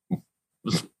 But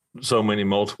so many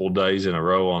multiple days in a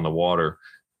row on the water,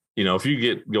 if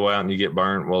you go out and you get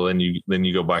burnt, well, then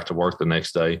you go back to work the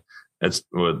next day. That's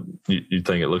what you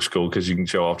think it looks cool because you can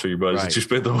show off to your buddies that you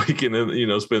spent the weekend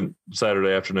and, spent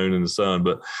Saturday afternoon in the sun.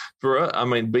 But for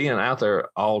us, being out there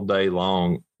all day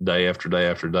long, day after day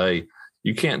after day,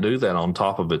 you can't do that on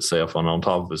top of itself,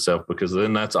 because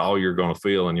then that's all you're going to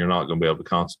feel and you're not going to be able to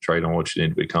concentrate on what you need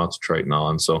to be concentrating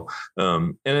on. So,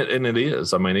 and it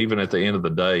is, even at the end of the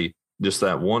day, just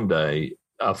that one day,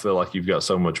 I feel like you've got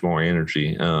so much more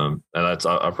energy. And that's,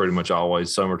 I pretty much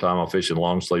always, summertime, I'll fish in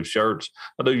long sleeve shirts.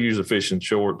 I do use the fishing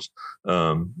shorts,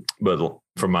 but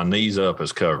from my knees up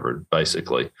is covered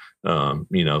basically. So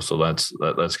that's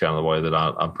kind of the way that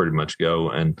I pretty much go.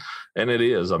 And it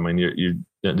is,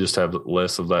 just have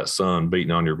less of that sun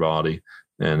beating on your body.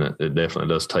 And it definitely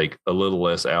does take a little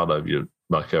less out of you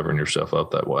by covering yourself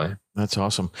up that way. That's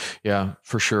awesome. Yeah,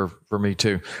 for sure. For me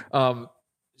too.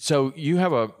 So you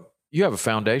have a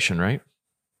foundation, right?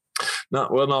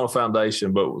 Not a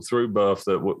foundation, but through Buff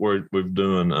that we've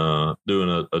doing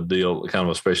a deal, kind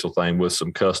of a special thing with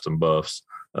some custom buffs.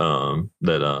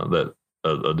 That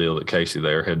a deal that Casey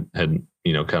there had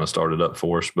kind of started up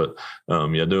for us. But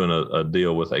doing a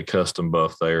deal with a custom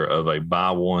buff there of a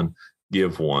buy one,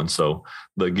 give one. So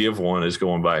the give one is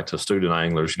going back to student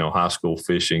anglers. High school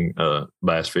fishing,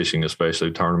 bass fishing,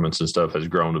 especially tournaments and stuff, has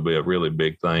grown to be a really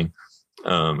big thing.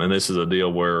 And this is a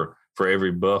deal where for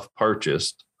every buff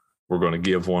purchased, we're going to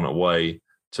give one away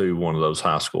to one of those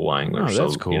high school anglers. Oh,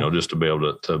 that's cool. Just to be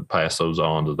able to pass those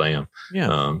on to them.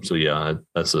 Yeah.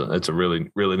 It's a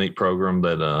really, really neat program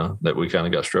that we kind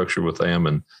of got structured with them,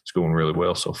 and it's going really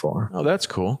well so far. Oh, that's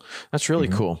cool. That's really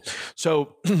cool.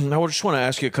 So I just want to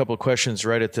ask you a couple of questions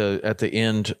right at the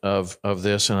end of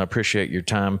this, and I appreciate your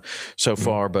time so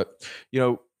far, but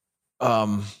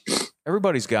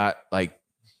everybody's got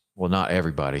not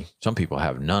everybody. Some people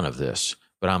have none of this,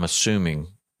 but I'm assuming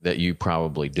that you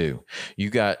probably do. You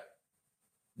got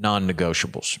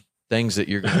non-negotiables, things that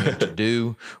you're going to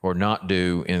do or not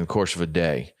do in the course of a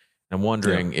day. I'm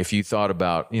wondering if you thought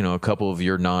about, a couple of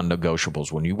your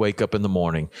non-negotiables. When you wake up in the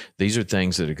morning, these are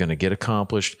things that are going to get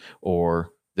accomplished or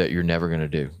that you're never going to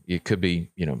do. It could be,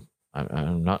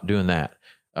 I'm not doing that.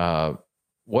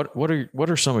 What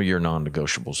are some of your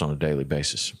non-negotiables on a daily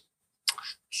basis?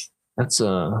 That's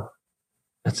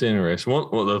interesting.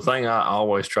 Well, the thing I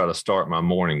always try to start my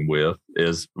morning with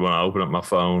is when I open up my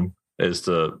phone is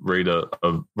to read a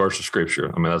verse of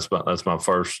scripture. I mean, that's my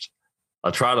first.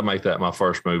 I try to make that my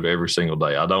first move every single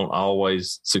day. I don't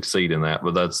always succeed in that,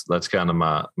 but that's kind of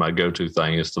my go-to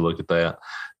thing is to look at that.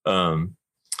 Man,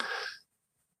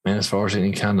 as far as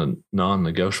any kind of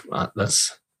non-negotiable,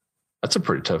 that's a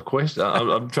pretty tough question.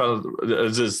 I'm trying to.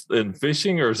 Is this in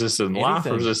fishing or is this in life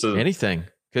or is this in anything?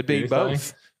 Could be anything?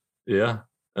 Both. Yeah.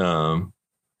 Man,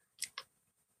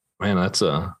 that's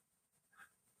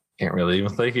can't really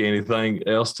even think of anything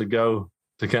else to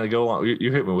kind of go along.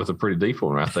 You hit me with a pretty deep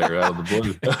one right there out of the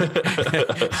blue.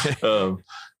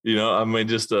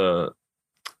 Just to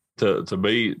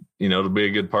be, to be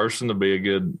a good person, to be a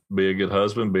good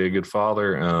husband, be a good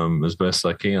father, as best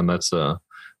I can. That's those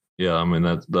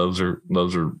are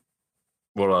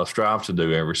what I strive to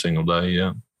do every single day.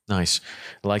 Yeah. Nice.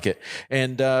 I like it.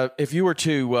 And if you were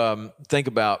to think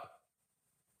about,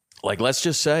 let's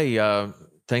just say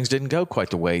things didn't go quite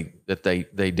the way that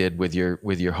they did with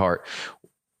your heart,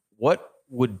 what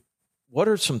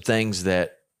are some things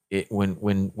that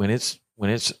when it's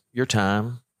your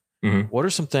time, what are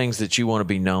some things that you want to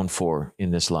be known for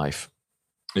in this life?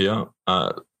 Yeah.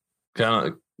 Kind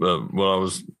of what I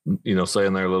was,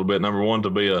 saying there a little bit. Number one, to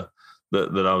be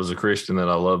that I was a Christian, that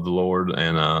I loved the Lord,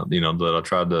 and that I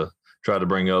tried to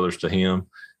bring others to Him.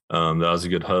 That I was a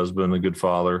good husband, a good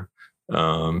father,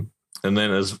 and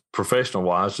then as professional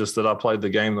wise, just that I played the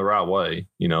game the right way.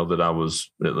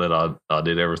 That I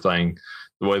did everything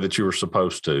the way that you were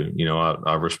supposed to.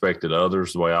 I respected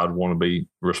others the way I'd want to be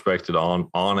respected on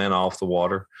and off the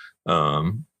water.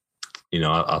 I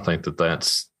think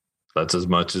that's as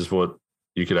much as what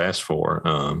you could ask for.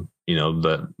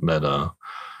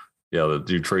 That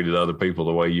you treated other people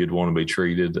the way you'd want to be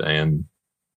treated. And,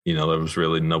 there was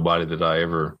really nobody that I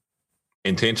ever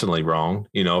intentionally wronged.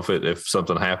 If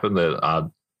something happened, that I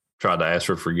tried to ask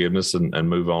for forgiveness and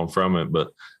move on from it. But,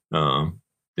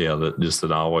 that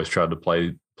I always tried to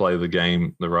play the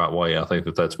game the right way. I think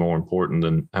that's more important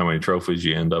than how many trophies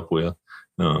you end up with.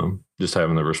 Just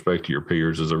having the respect of your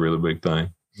peers is a really big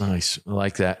thing. Nice. I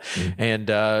like that. Mm-hmm. And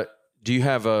do you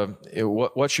have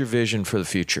what's your vision for the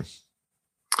future?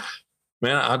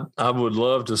 Man, I would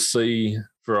love to see,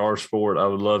 for our sport, I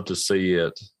would love to see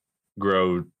it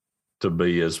grow to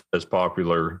be as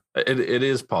popular. It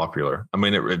is popular. I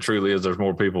mean, it truly is. There's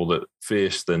more people that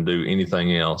fish than do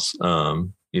anything else,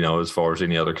 as far as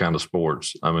any other kind of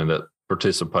sports. I mean, that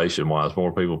participation-wise,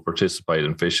 more people participate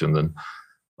in fishing than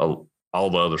all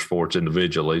the other sports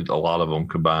individually, a lot of them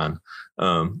combined.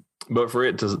 But for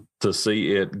it to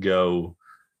see it go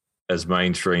as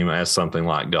mainstream as something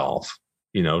like golf,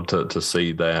 to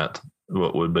see that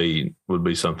what would be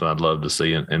something I'd love to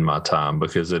see in my time,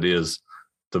 because it is,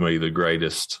 to me, the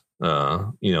greatest,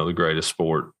 the greatest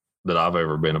sport that I've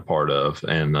ever been a part of.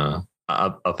 And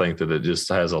I think that it just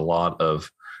has a lot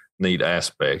of neat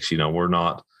aspects. We're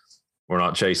not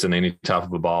chasing any type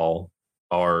of a ball.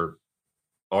 Our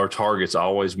target's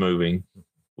always moving.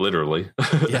 literally.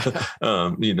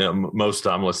 Yeah. You know, most of the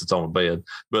time, unless it's on a bed.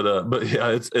 But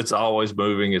yeah, it's always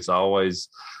moving. It's always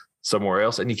somewhere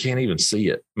else, and you can't even see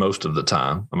it most of the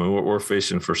time. I mean, we're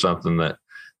fishing for something that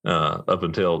up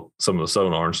until some of the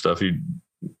sonar and stuff,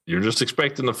 you're just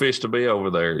expecting the fish to be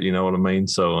over there. You know what I mean?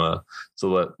 So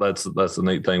that's the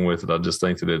neat thing with it. I just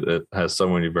think that it has so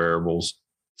many variables.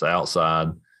 It's outside,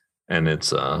 and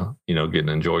it's getting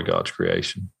to enjoy God's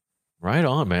creation. Right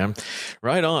on, man.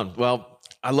 Right on. Well,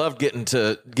 I love getting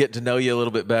to know you a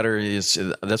little bit better.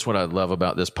 That's what I love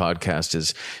about this podcast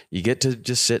is you get to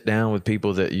just sit down with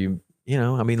people that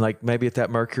I mean, like maybe at that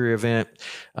Mercury event,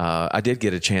 I did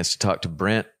get a chance to talk to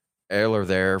Brent Ehrler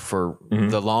there for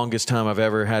the longest time I've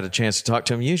ever had a chance to talk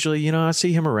to him. Usually, I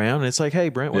see him around and it's like, hey,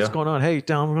 Brent, what's going on? Hey,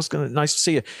 Tom, nice to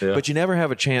see you. Yeah. But you never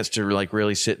have a chance to like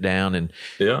really sit down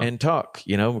and talk,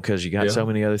 because you got so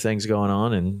many other things going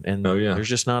on and there's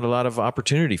just not a lot of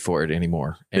opportunity for it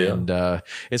anymore. And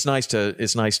it's nice to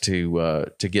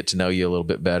get to know you a little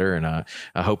bit better. And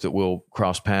I hope that we'll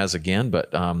cross paths again.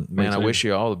 But man, I wish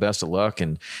you all the best of luck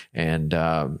and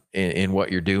in what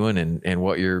you're doing and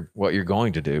what you're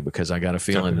going to do, because I got a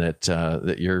feeling that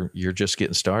you're just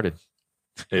getting started.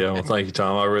 Yeah, well, thank you,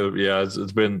 Tom. I really,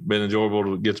 it's been enjoyable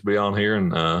to get to be on here,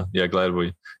 and glad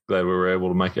we were able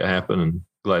to make it happen, and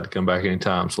glad to come back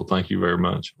anytime. So thank you very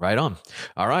much. Right on.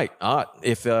 All right.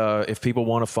 If people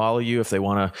want to follow you, if they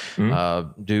want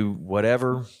to do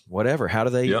whatever, how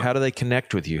do they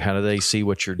connect with you? How do they see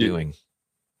what you're doing?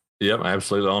 Yep,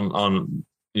 absolutely. On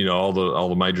all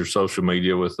the major social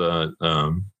media with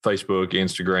Facebook,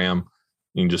 Instagram.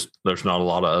 You can there's not a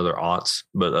lot of other aughts,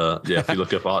 but if you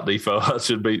look up Ott Defo, it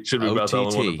should be about the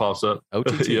only one that pops up.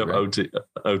 OTT, yep, right?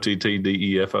 OTT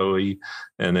DEFOE,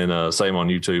 and then same on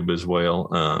YouTube as well.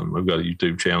 We've got a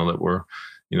YouTube channel that we're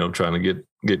trying to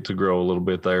get to grow a little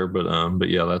bit there, but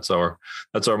yeah, that's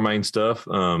our main stuff.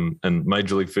 And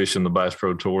Major League Fishing, the Bass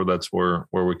Pro Tour, that's where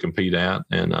we compete at,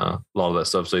 and a lot of that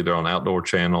stuff's either on Outdoor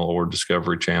Channel or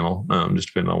Discovery Channel, just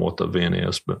depending on what the event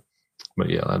is, But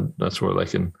yeah, that's where they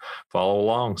can follow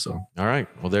along. So, all right.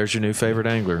 Well, there's your new favorite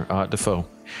angler, Ott Defoe.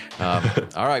 All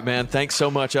right, man. Thanks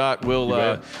so much, Ott.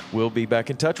 We'll be back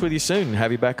in touch with you soon and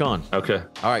have you back on. Okay.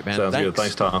 All right, man. Sounds good.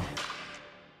 Thanks, Tom.